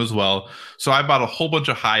play some as well. So I bought a whole bunch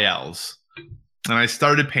of high elves and I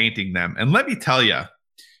started painting them. And let me tell you,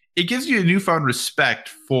 it gives you a newfound respect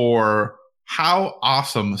for how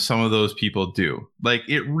awesome some of those people do. Like,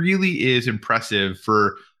 it really is impressive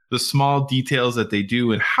for the small details that they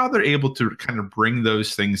do and how they're able to kind of bring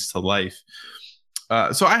those things to life.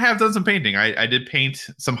 So I have done some painting. I did paint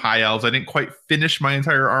some high elves. I didn't quite finish my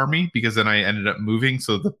entire army because then I ended up moving.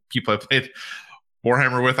 So the people I played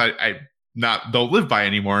Warhammer with, I don't live by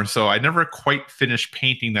anymore. So I never quite finished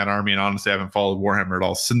painting that army. And honestly, I haven't followed Warhammer at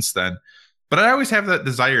all since then. But I always have that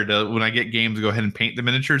desire to, when I get games, go ahead and paint the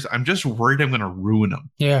miniatures. I'm just worried I'm going to ruin them.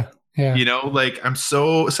 Yeah. You know, like I'm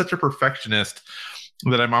such a perfectionist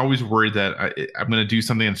that I'm always worried that I'm going to do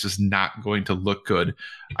something that's just not going to look good.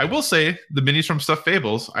 I will say the minis from Stuffed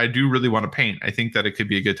Fables, I do really want to paint. I think that it could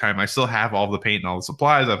be a good time. I still have all the paint and all the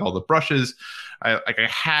supplies. I have all the brushes. I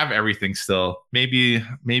have everything still. Maybe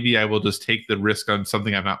I will just take the risk on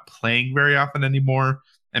something I'm not playing very often anymore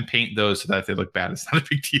and paint those so that if they look bad, it's not a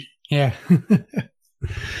big deal. Yeah.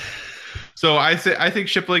 So I think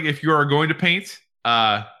Shipling, if you are going to paint,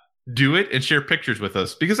 do it and share pictures with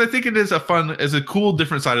us, because I think it is a cool,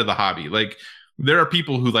 different side of the hobby. Like, there are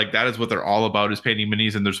people who like that is what they're all about, is painting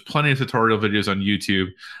minis, and there's plenty of tutorial videos on YouTube.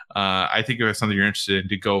 I think if it's something you're interested in,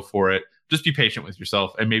 to go for it. Just be patient with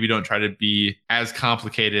yourself and maybe don't try to be as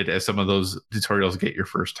complicated as some of those tutorials get your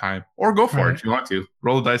first time, or go for it if you want to.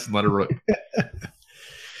 Roll the dice and let it roll.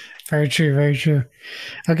 Very true. Very true.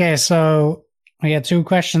 Okay. So we got 2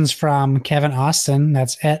 questions from Kevin Austin.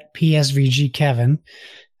 That's at PSVG Kevin.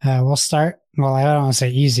 We'll start. Well, I don't want to say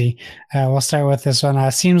easy. We'll start with this one.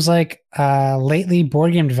 Seems like lately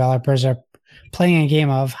board game developers are playing a game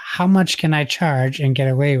of how much can I charge and get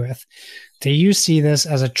away with? Do you see this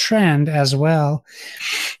as a trend as well?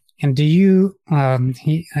 And do you,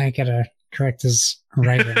 I gotta correct his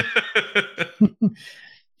writing.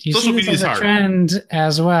 Do you see this as a trend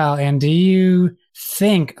as well? And do you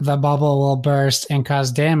think the bubble will burst and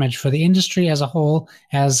cause damage for the industry as a whole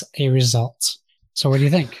as a result? So what do you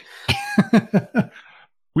think?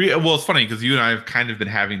 Well, it's funny because you and I have kind of been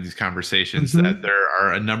having these conversations that there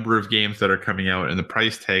are a number of games that are coming out and the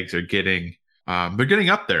price tags are getting they're getting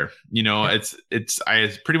up there. You know,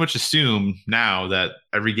 I pretty much assume now that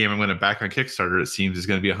every game I'm going to back on Kickstarter, it seems, is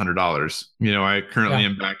going to be $100. You know, I currently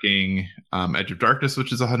am backing Edge of Darkness,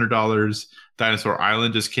 which is $100. Dinosaur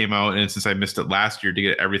Island just came out, and since I missed it last year, to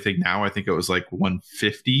get everything now, I think it was like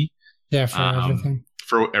 $150. Yeah, for everything.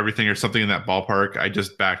 For everything or something in that ballpark. I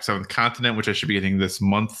just backed Seventh Continent, which I should be getting this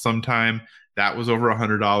month sometime. That was over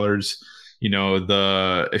 $100. You know,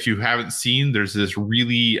 if you haven't seen, there's this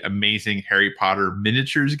really amazing Harry Potter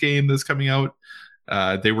miniatures game that's coming out.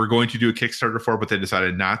 They were going to do a Kickstarter for it, but they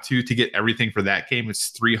decided not to. To get everything for that game,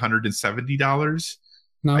 it's $370.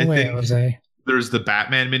 No way, Jose. There's the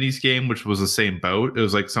Batman minis game, which was the same boat. It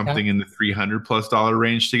was like something in the $300+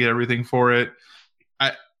 range to get everything for it.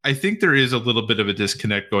 I think there is a little bit of a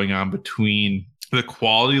disconnect going on between the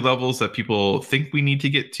quality levels that people think we need to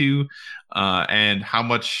get to and how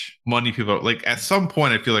much money people like. At some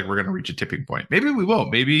point, I feel like we're going to reach a tipping point. Maybe we won't.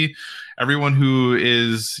 Maybe everyone who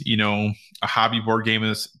is, you know, a hobby board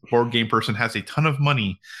game person has a ton of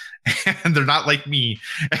money and they're not like me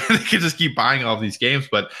and they can just keep buying all these games.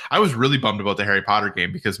 But I was really bummed about the Harry Potter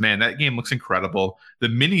game because, man, that game looks incredible. The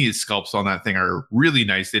mini sculpts on that thing are really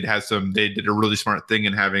nice. They did a really smart thing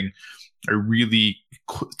in having a really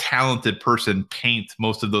talented person paint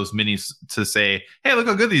most of those minis to say, hey, look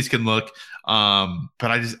how good these can look.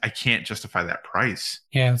 But I can't justify that price.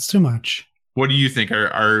 Yeah, it's too much. What do you think?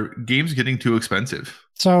 Are games getting too expensive?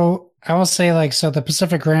 So I will say, like, so the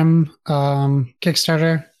Pacific Rim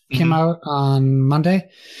Kickstarter came out on Monday,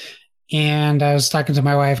 and I was talking to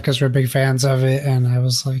my wife because we're big fans of it, and I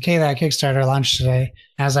was like, hey, that Kickstarter launched today.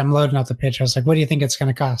 As I'm loading up the pitch, I was like, what do you think it's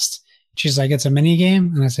going to cost? She's like, it's a mini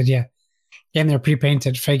game. And I said, yeah. And they're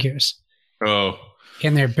pre-painted figures. Oh.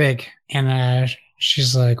 And they're big. And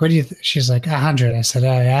she's like, what do you she's like, 100. I said,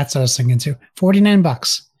 yeah, that's what I was thinking too.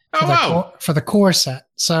 $49 for the core set.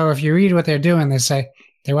 So if you read what they're doing, they say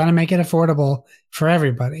They want to make it affordable for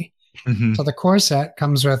everybody. Mhm. So the core set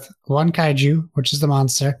comes with one kaiju, which is the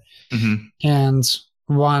monster, Mhm. and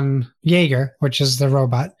one Jaeger, which is the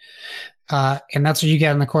robot. And that's what you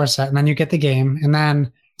get in the core set. And then you get the game. And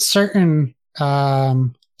then certain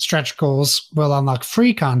stretch goals will unlock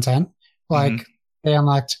free content. Like they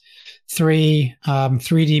unlocked 3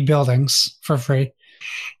 3D buildings for free.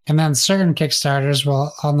 And then certain Kickstarters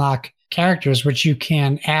will unlock characters which you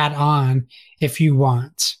can add on if you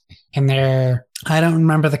want. And I don't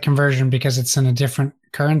remember the conversion because it's in a different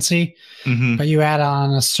currency, but you add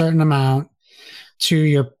on a certain amount to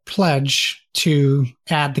your pledge to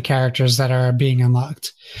add the characters that are being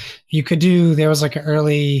unlocked. There was like an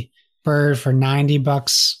early bird for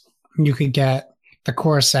 $90. You could get the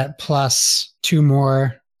core set plus 2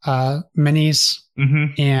 more minis,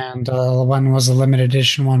 and one was a limited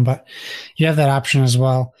edition one, but you have that option as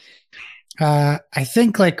well. I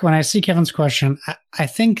think like when I see Kevin's question, I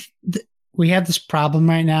think we have this problem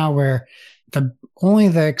right now where only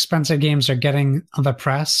the expensive games are getting the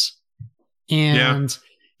press. And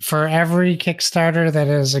for every Kickstarter that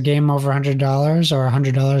is a game over $100 or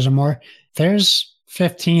 $100 or more, there's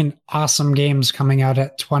 15 awesome games coming out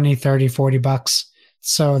at $20, $30, $40.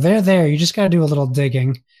 So they're there. You just got to do a little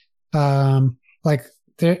digging. I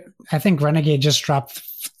think Renegade just dropped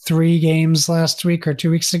 3 games last week or 2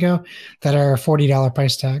 weeks ago that are $40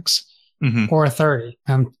 price tags or 30.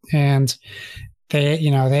 And they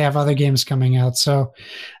have other games coming out. So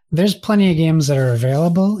there's plenty of games that are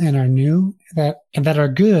available and are new that are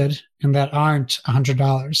good and that aren't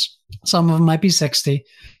 $100. Some of them might be $60,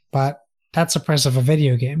 but that's the price of a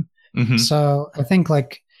video game. So I think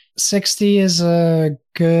like $60 is a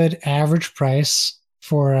good average price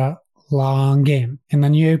for a long game. And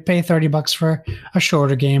then you pay $30 for a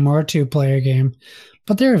shorter game or a 2-player game,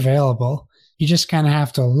 but they're available. You just kind of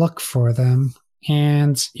have to look for them,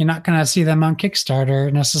 and you're not going to see them on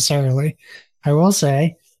Kickstarter necessarily. I will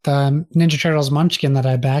say the Ninja Turtles Munchkin that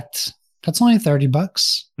I backed, that's only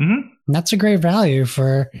 $30. And that's a great value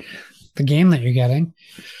for the game that you're getting.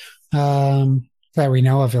 That we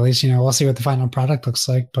know of, at least. We'll see what the final product looks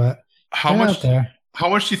like, but how much do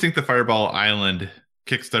you think the Fireball Island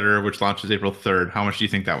Kickstarter, which launches April 3rd, how much do you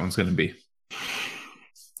think that one's going to be?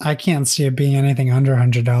 I can't see it being anything under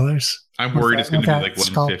 $100. I'm worried it's going to be like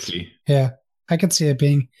 $150. Yeah, I could see it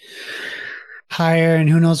being higher, and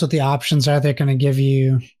who knows what the options are they're going to give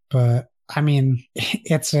you. But I mean,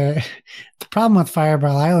 the problem with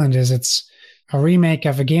Fireball Island is it's a remake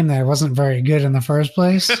of a game that wasn't very good in the first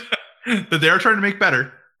place. That they're trying to make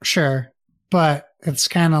better. Sure. But it's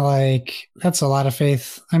kind of like, that's a lot of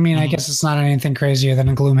faith. I mean, I guess it's not anything crazier than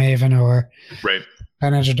a Gloomhaven or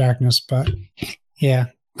an Edge of Darkness, but yeah,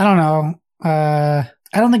 I don't know.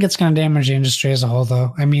 I don't think it's going to damage the industry as a whole,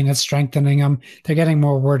 though. I mean, it's strengthening them. They're getting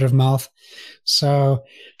more word of mouth. So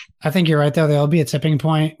I think you're right, though. There'll be a tipping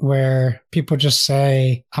point where people just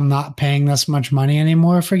say, I'm not paying this much money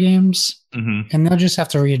anymore for games. And they'll just have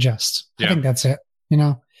to readjust. I think that's it.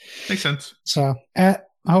 Makes sense. So I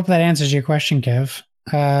hope that answers your question, Kev.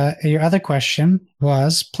 Your other question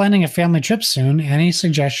was, planning a family trip soon. Any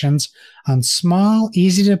suggestions on small,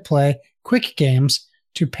 easy to play, quick games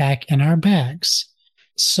to pack in our bags?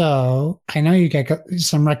 So I know you got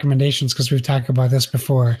some recommendations because we've talked about this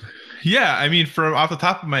before. Yeah, I mean, from off the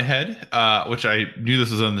top of my head, which I knew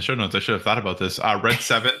this was on the show notes, I should have thought about this. Red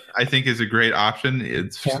 7, I think, is a great option.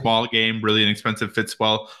 It's a small game, really inexpensive, fits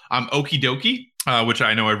well. Okie Dokie, which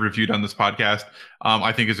I know I've reviewed on this podcast,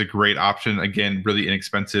 I think is a great option. Again, really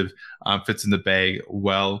inexpensive, fits in the bag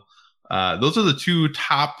well. Those are the 2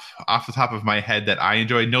 off the top of my head that I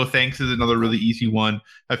enjoy. No Thanks is another really easy one.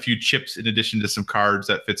 A few chips in addition to some cards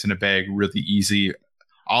that fits in a bag, really easy.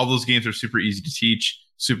 All those games are super easy to teach,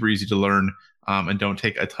 super easy to learn, and don't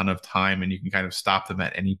take a ton of time, and you can kind of stop them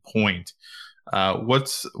at any point.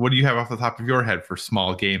 What do you have off the top of your head for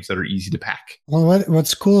small games that are easy to pack? Well,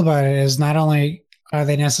 what's cool about it is not only are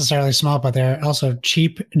they necessarily small, but they're also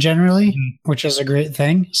cheap generally, which is a great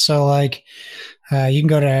thing. So like you can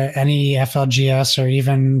go to any FLGS or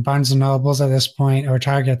even Barnes & Nobles at this point, or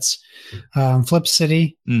Targets. Flip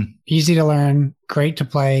City, easy to learn, great to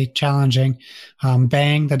play, challenging.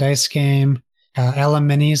 Bang, the dice game. Ella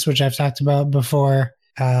Minis, which I've talked about before.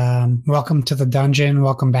 Welcome to the Dungeon,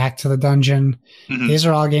 Welcome Back to the Dungeon. These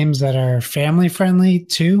are all games that are family friendly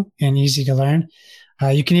too and easy to learn.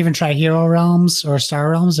 You can even try Hero Realms or Star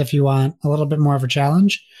Realms if you want a little bit more of a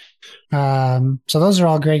challenge. So those are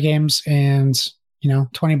all great games, and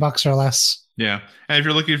 $20 or less. Yeah, and if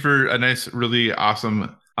you're looking for a nice, really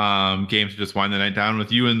awesome game to just wind the night down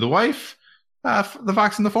with you and the wife, The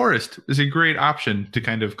Fox in the Forest is a great option to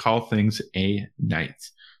kind of call things a night.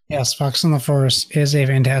 Yes, Fox in the Forest is a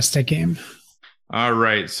fantastic game. All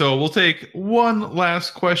right, so we'll take one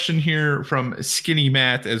last question here from Skinny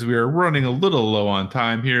Matt as we are running a little low on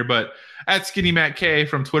time here, but at Skinny Matt K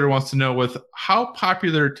from Twitter wants to know, with how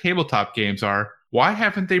popular tabletop games are, why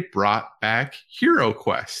haven't they brought back Hero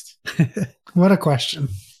Quest? What a question.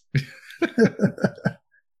 Do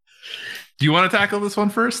you want to tackle this one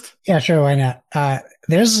first? Yeah, sure. Why not?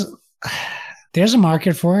 There's a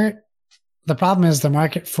market for it. The problem is the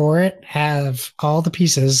market for it have all the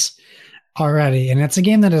pieces already, and it's a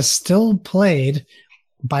game that is still played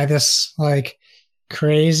by this like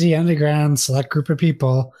crazy underground select group of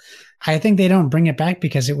people. I think they don't bring it back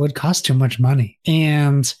because it would cost too much money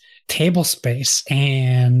and table space,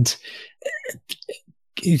 and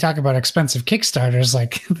you talk about expensive Kickstarters,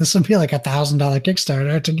 like this would be like $1,000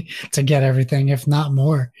 Kickstarter to get everything, if not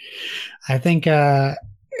more. I think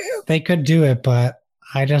they could do it, but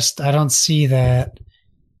I don't see that.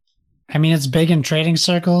 I mean, it's big in trading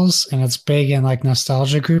circles and it's big in like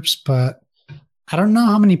nostalgia groups, but I don't know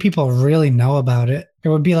how many people really know about it. It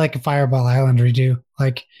would be like a Fireball Island redo.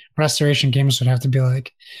 Like Restoration Games would have to be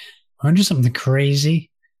like, I want to do something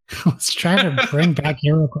crazy. Let's try to bring back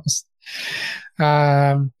Hero Quest.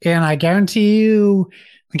 And I guarantee you,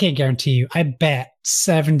 I can't guarantee you, I bet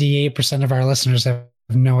 78% of our listeners have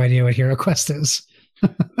no idea what Hero Quest is.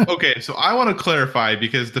 Okay, so I want to clarify,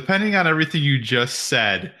 because depending on everything you just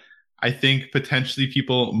said, I think potentially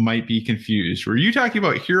people might be confused. Were you talking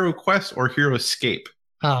about Hero Quest or Hero Escape?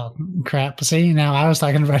 Oh, crap. See, now I was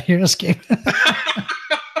talking about Hero Escape.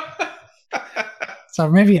 So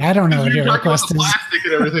maybe I don't know what Hero Quest is. Plastic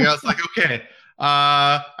and everything. I was like, okay,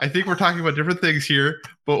 I think we're talking about different things here,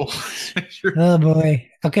 but sure. Oh boy.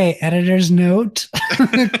 Okay, editor's note.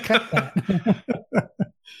 Cut that.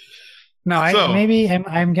 No,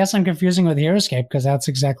 I guess I'm confusing with Hero Escape, because that's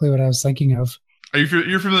exactly what I was thinking of.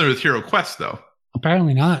 You're familiar with Hero Quest though?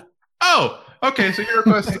 Apparently not. Oh, okay. So Hero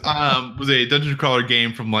Quest was a dungeon crawler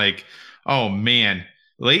game from like, oh man,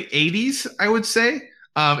 late 80s, I would say.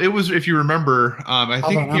 It was, if you remember, I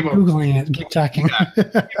think I'm Googling it. Keep talking. Yeah,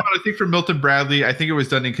 it came out, I think, from Milton Bradley. I think it was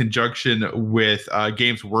done in conjunction with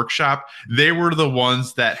Games Workshop. They were the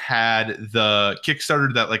ones that had the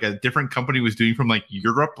Kickstarter that like a different company was doing from like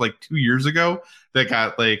Europe like 2 years ago. That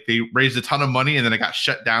got like, they raised a ton of money and then it got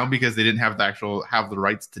shut down because they didn't have the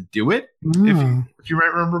rights to do it. If you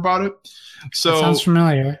might remember about it. So that sounds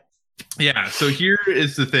familiar. Yeah. So here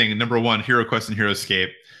is the thing. Number one, Hero Quest and Hero Escape.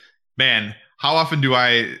 Man, how often do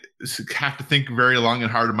I have to think very long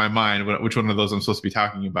and hard in my mind which one of those I'm supposed to be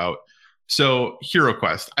talking about? So Hero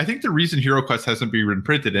Quest. I think the reason Hero Quest hasn't been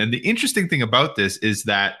reprinted, and the interesting thing about this is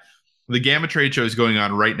that the Gamma Trade Show is going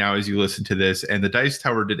on right now as you listen to this, and the Dice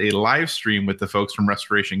Tower did a live stream with the folks from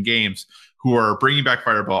Restoration Games who are bringing back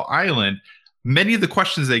Fireball Island. Many of the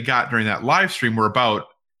questions they got during that live stream were about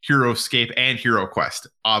Hero Escape and Hero Quest,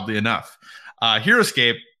 oddly enough. Hero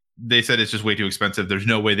Escape, they said it's just way too expensive. There's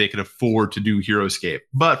no way they could afford to do Hero Escape.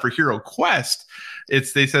 But for Hero Quest,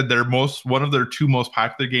 they said one of their two most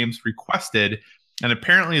popular games requested, and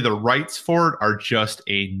apparently the rights for it are just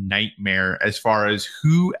a nightmare as far as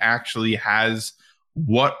who actually has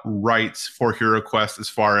what rights for Hero Quest, as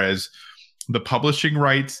far as the publishing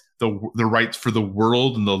rights, the rights for the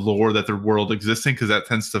world and the lore that the world exists in, because that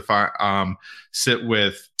tends to sit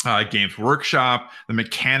with Games Workshop. The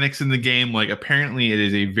mechanics in the game, like apparently it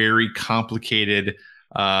is a very complicated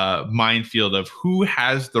minefield of who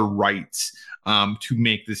has the rights to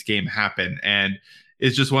make this game happen. And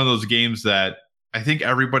it's just one of those games that I think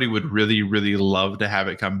everybody would really, really love to have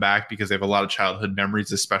it come back, because they have a lot of childhood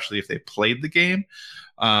memories, especially if they played the game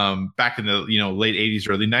back in the late 80s,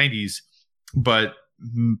 early 90s. But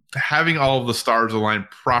having all of the stars aligned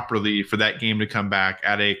properly for that game to come back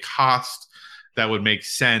at a cost that would make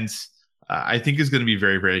sense, I think is going to be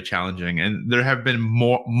very, very challenging. And there have been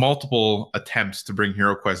multiple attempts to bring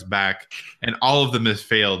Hero Quest back, and all of them has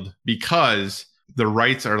failed because the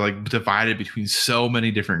rights are like divided between so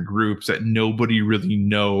many different groups that nobody really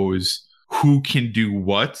knows who can do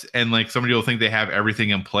what. And like somebody will think they have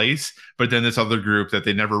everything in place, but then this other group that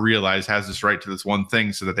they never realize has this right to this one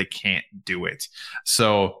thing so that they can't do it.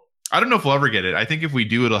 So I don't know if we'll ever get it. I think if we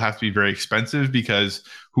do, it'll have to be very expensive, because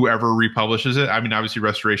whoever republishes it, I mean, obviously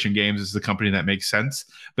Restoration Games is the company that makes sense,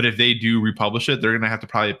 but if they do republish it, they're going to have to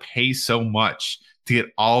probably pay so much to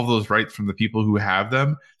get all of those rights from the people who have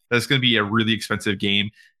them. That's going to be a really expensive game.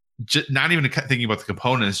 Not even thinking about the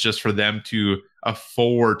components, just for them to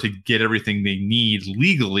afford to get everything they need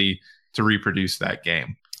legally to reproduce that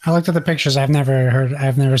game. I looked at the pictures. I've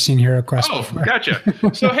never seen Hero Quest before. Gotcha.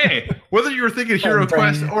 So, hey, whether you were thinking Hero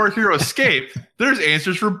Quest or Hero Escape, there's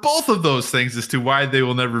answers for both of those things as to why they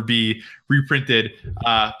will never be reprinted.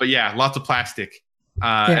 But yeah, lots of plastic.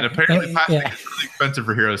 And apparently plastic is really expensive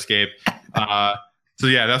for Hero Escape. So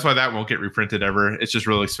yeah, that's why that won't get reprinted ever. It's just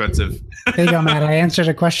really expensive. There you go, Matt. I answered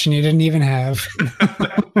a question you didn't even have.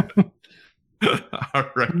 All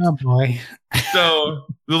right. Oh boy. So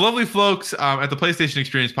the lovely folks at the PlayStation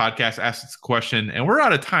Experience podcast asked us a question, and we're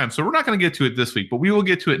out of time, so we're not going to get to it this week, but we will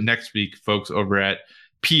get to it next week, folks, over at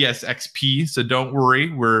PSXP. So don't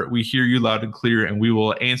worry, we hear you loud and clear, and we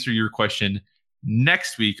will answer your question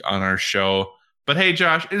next week on our show. But hey,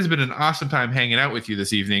 Josh, it has been an awesome time hanging out with you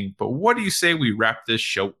this evening. But what do you say we wrap this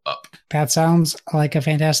show up? That sounds like a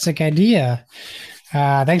fantastic idea.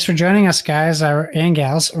 Thanks for joining us, guys and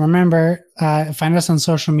gals. Remember, find us on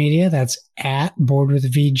social media. That's at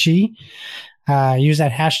BoardWithVG. Use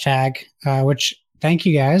that hashtag, which thank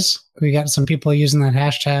you guys. We got some people using that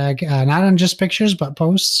hashtag, not on just pictures, but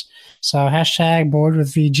posts. So hashtag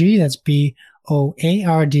BoardWithVG. That's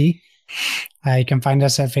BOARD. You can find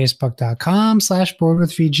us at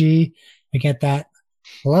facebook.com/boardwithvg. We get that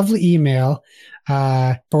lovely email,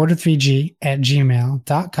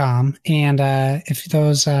 boardwithvg@gmail.com. And if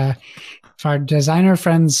our designer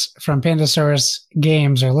friends from Pandasaurus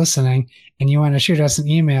Games are listening and you want to shoot us an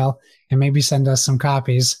email and maybe send us some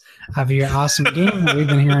copies of your awesome game that we've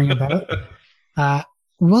been hearing about,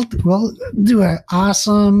 we'll do an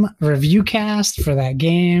awesome review cast for that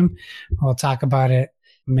game. We'll talk about it.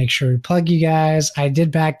 Make sure we plug you guys. I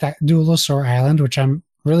did back that Duelosaur Island, which I'm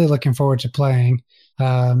really looking forward to playing. Is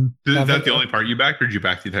that the only part you backed, or did you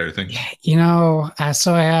back the entire thing? You know,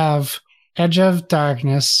 so I have Edge of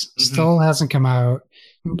Darkness, still hasn't come out.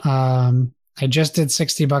 I just did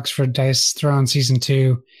 $60 for Dice Throne Season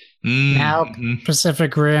 2. Now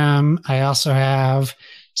Pacific Rim, I also have.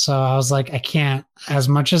 So I was like, I can't, as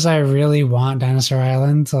much as I really want Dinosaur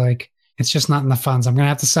Island, like, it's just not in the funds. I'm going to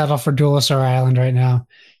have to settle for Duelosaur Island right now.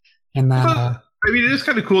 And then, I mean, it is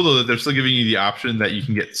kind of cool, though, that they're still giving you the option that you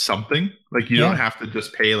can get something. Like, you don't have to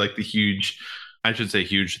just pay, like, the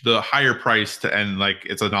higher price to end, like,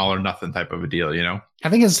 it's an all or nothing type of a deal, you know? I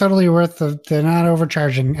think it's totally worth they're not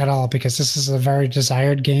overcharging at all because this is a very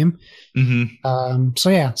desired game. So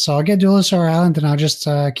I'll get Duelosaur Island and I'll just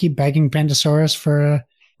keep begging Pandasaurus for a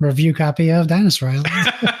review copy of Dinosaur Island.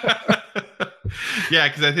 Yeah,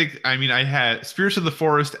 because I had Spirits of the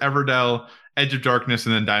Forest, Everdell, Edge of Darkness,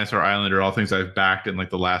 and then Dinosaur Island are all things I've backed in like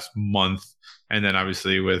the last month. And then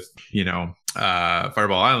obviously with,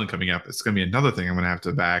 Fireball Island coming up, it's going to be another thing I'm going to have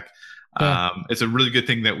to back. Yeah. It's a really good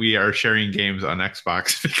thing that we are sharing games on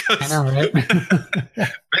Xbox because, I know, right?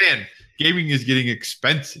 Man, gaming is getting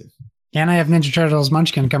expensive. And I have Ninja Turtles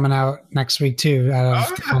Munchkin coming out next week too.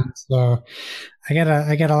 So I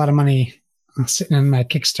got a lot of money sitting in my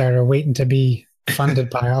Kickstarter waiting to be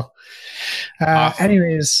funded pile. Awesome.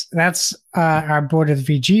 Anyways, that's our Board with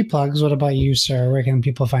VG plugs. What about you, sir? Where can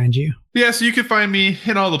people find you? Yeah, so you can find me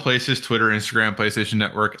in all the places: Twitter, Instagram, PlayStation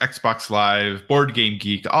Network, Xbox Live, Board Game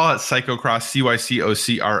Geek, all at Psychocross,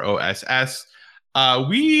 CYCOCROSS.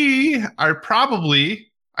 We are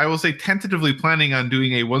probably, I will say, tentatively planning on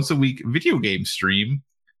doing a once a week video game stream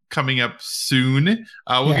coming up soon.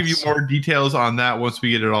 We'll give you more details on that once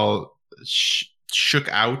we get it all shook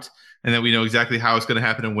out and then we know exactly how it's going to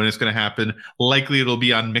happen and when it's going to happen. Likely it'll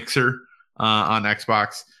be on Mixer on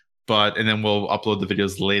Xbox, and then we'll upload the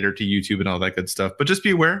videos later to YouTube and all that good stuff. But just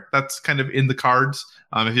be aware, that's kind of in the cards.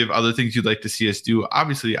 If you have other things you'd like to see us do,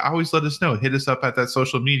 obviously always let us know. Hit us up at that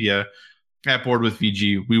social media at Board with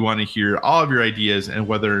VG. We want to hear all of your ideas and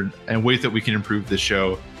ways that we can improve the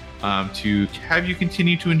show to have you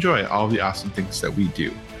continue to enjoy all the awesome things that we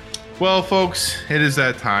do. Well, folks, it is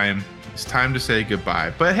that time. It's time to say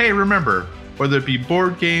goodbye. But hey, remember, whether it be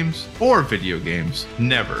board games or video games,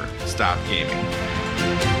 never stop gaming.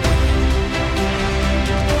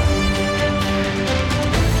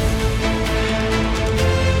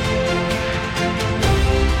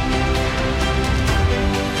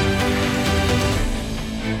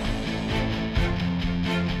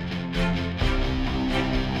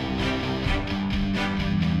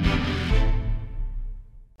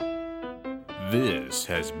 This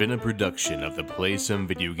has been a production of the Play Some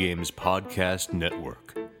Video Games Podcast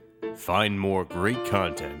Network. Find more great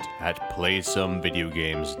content at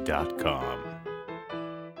playsomevideogames.com.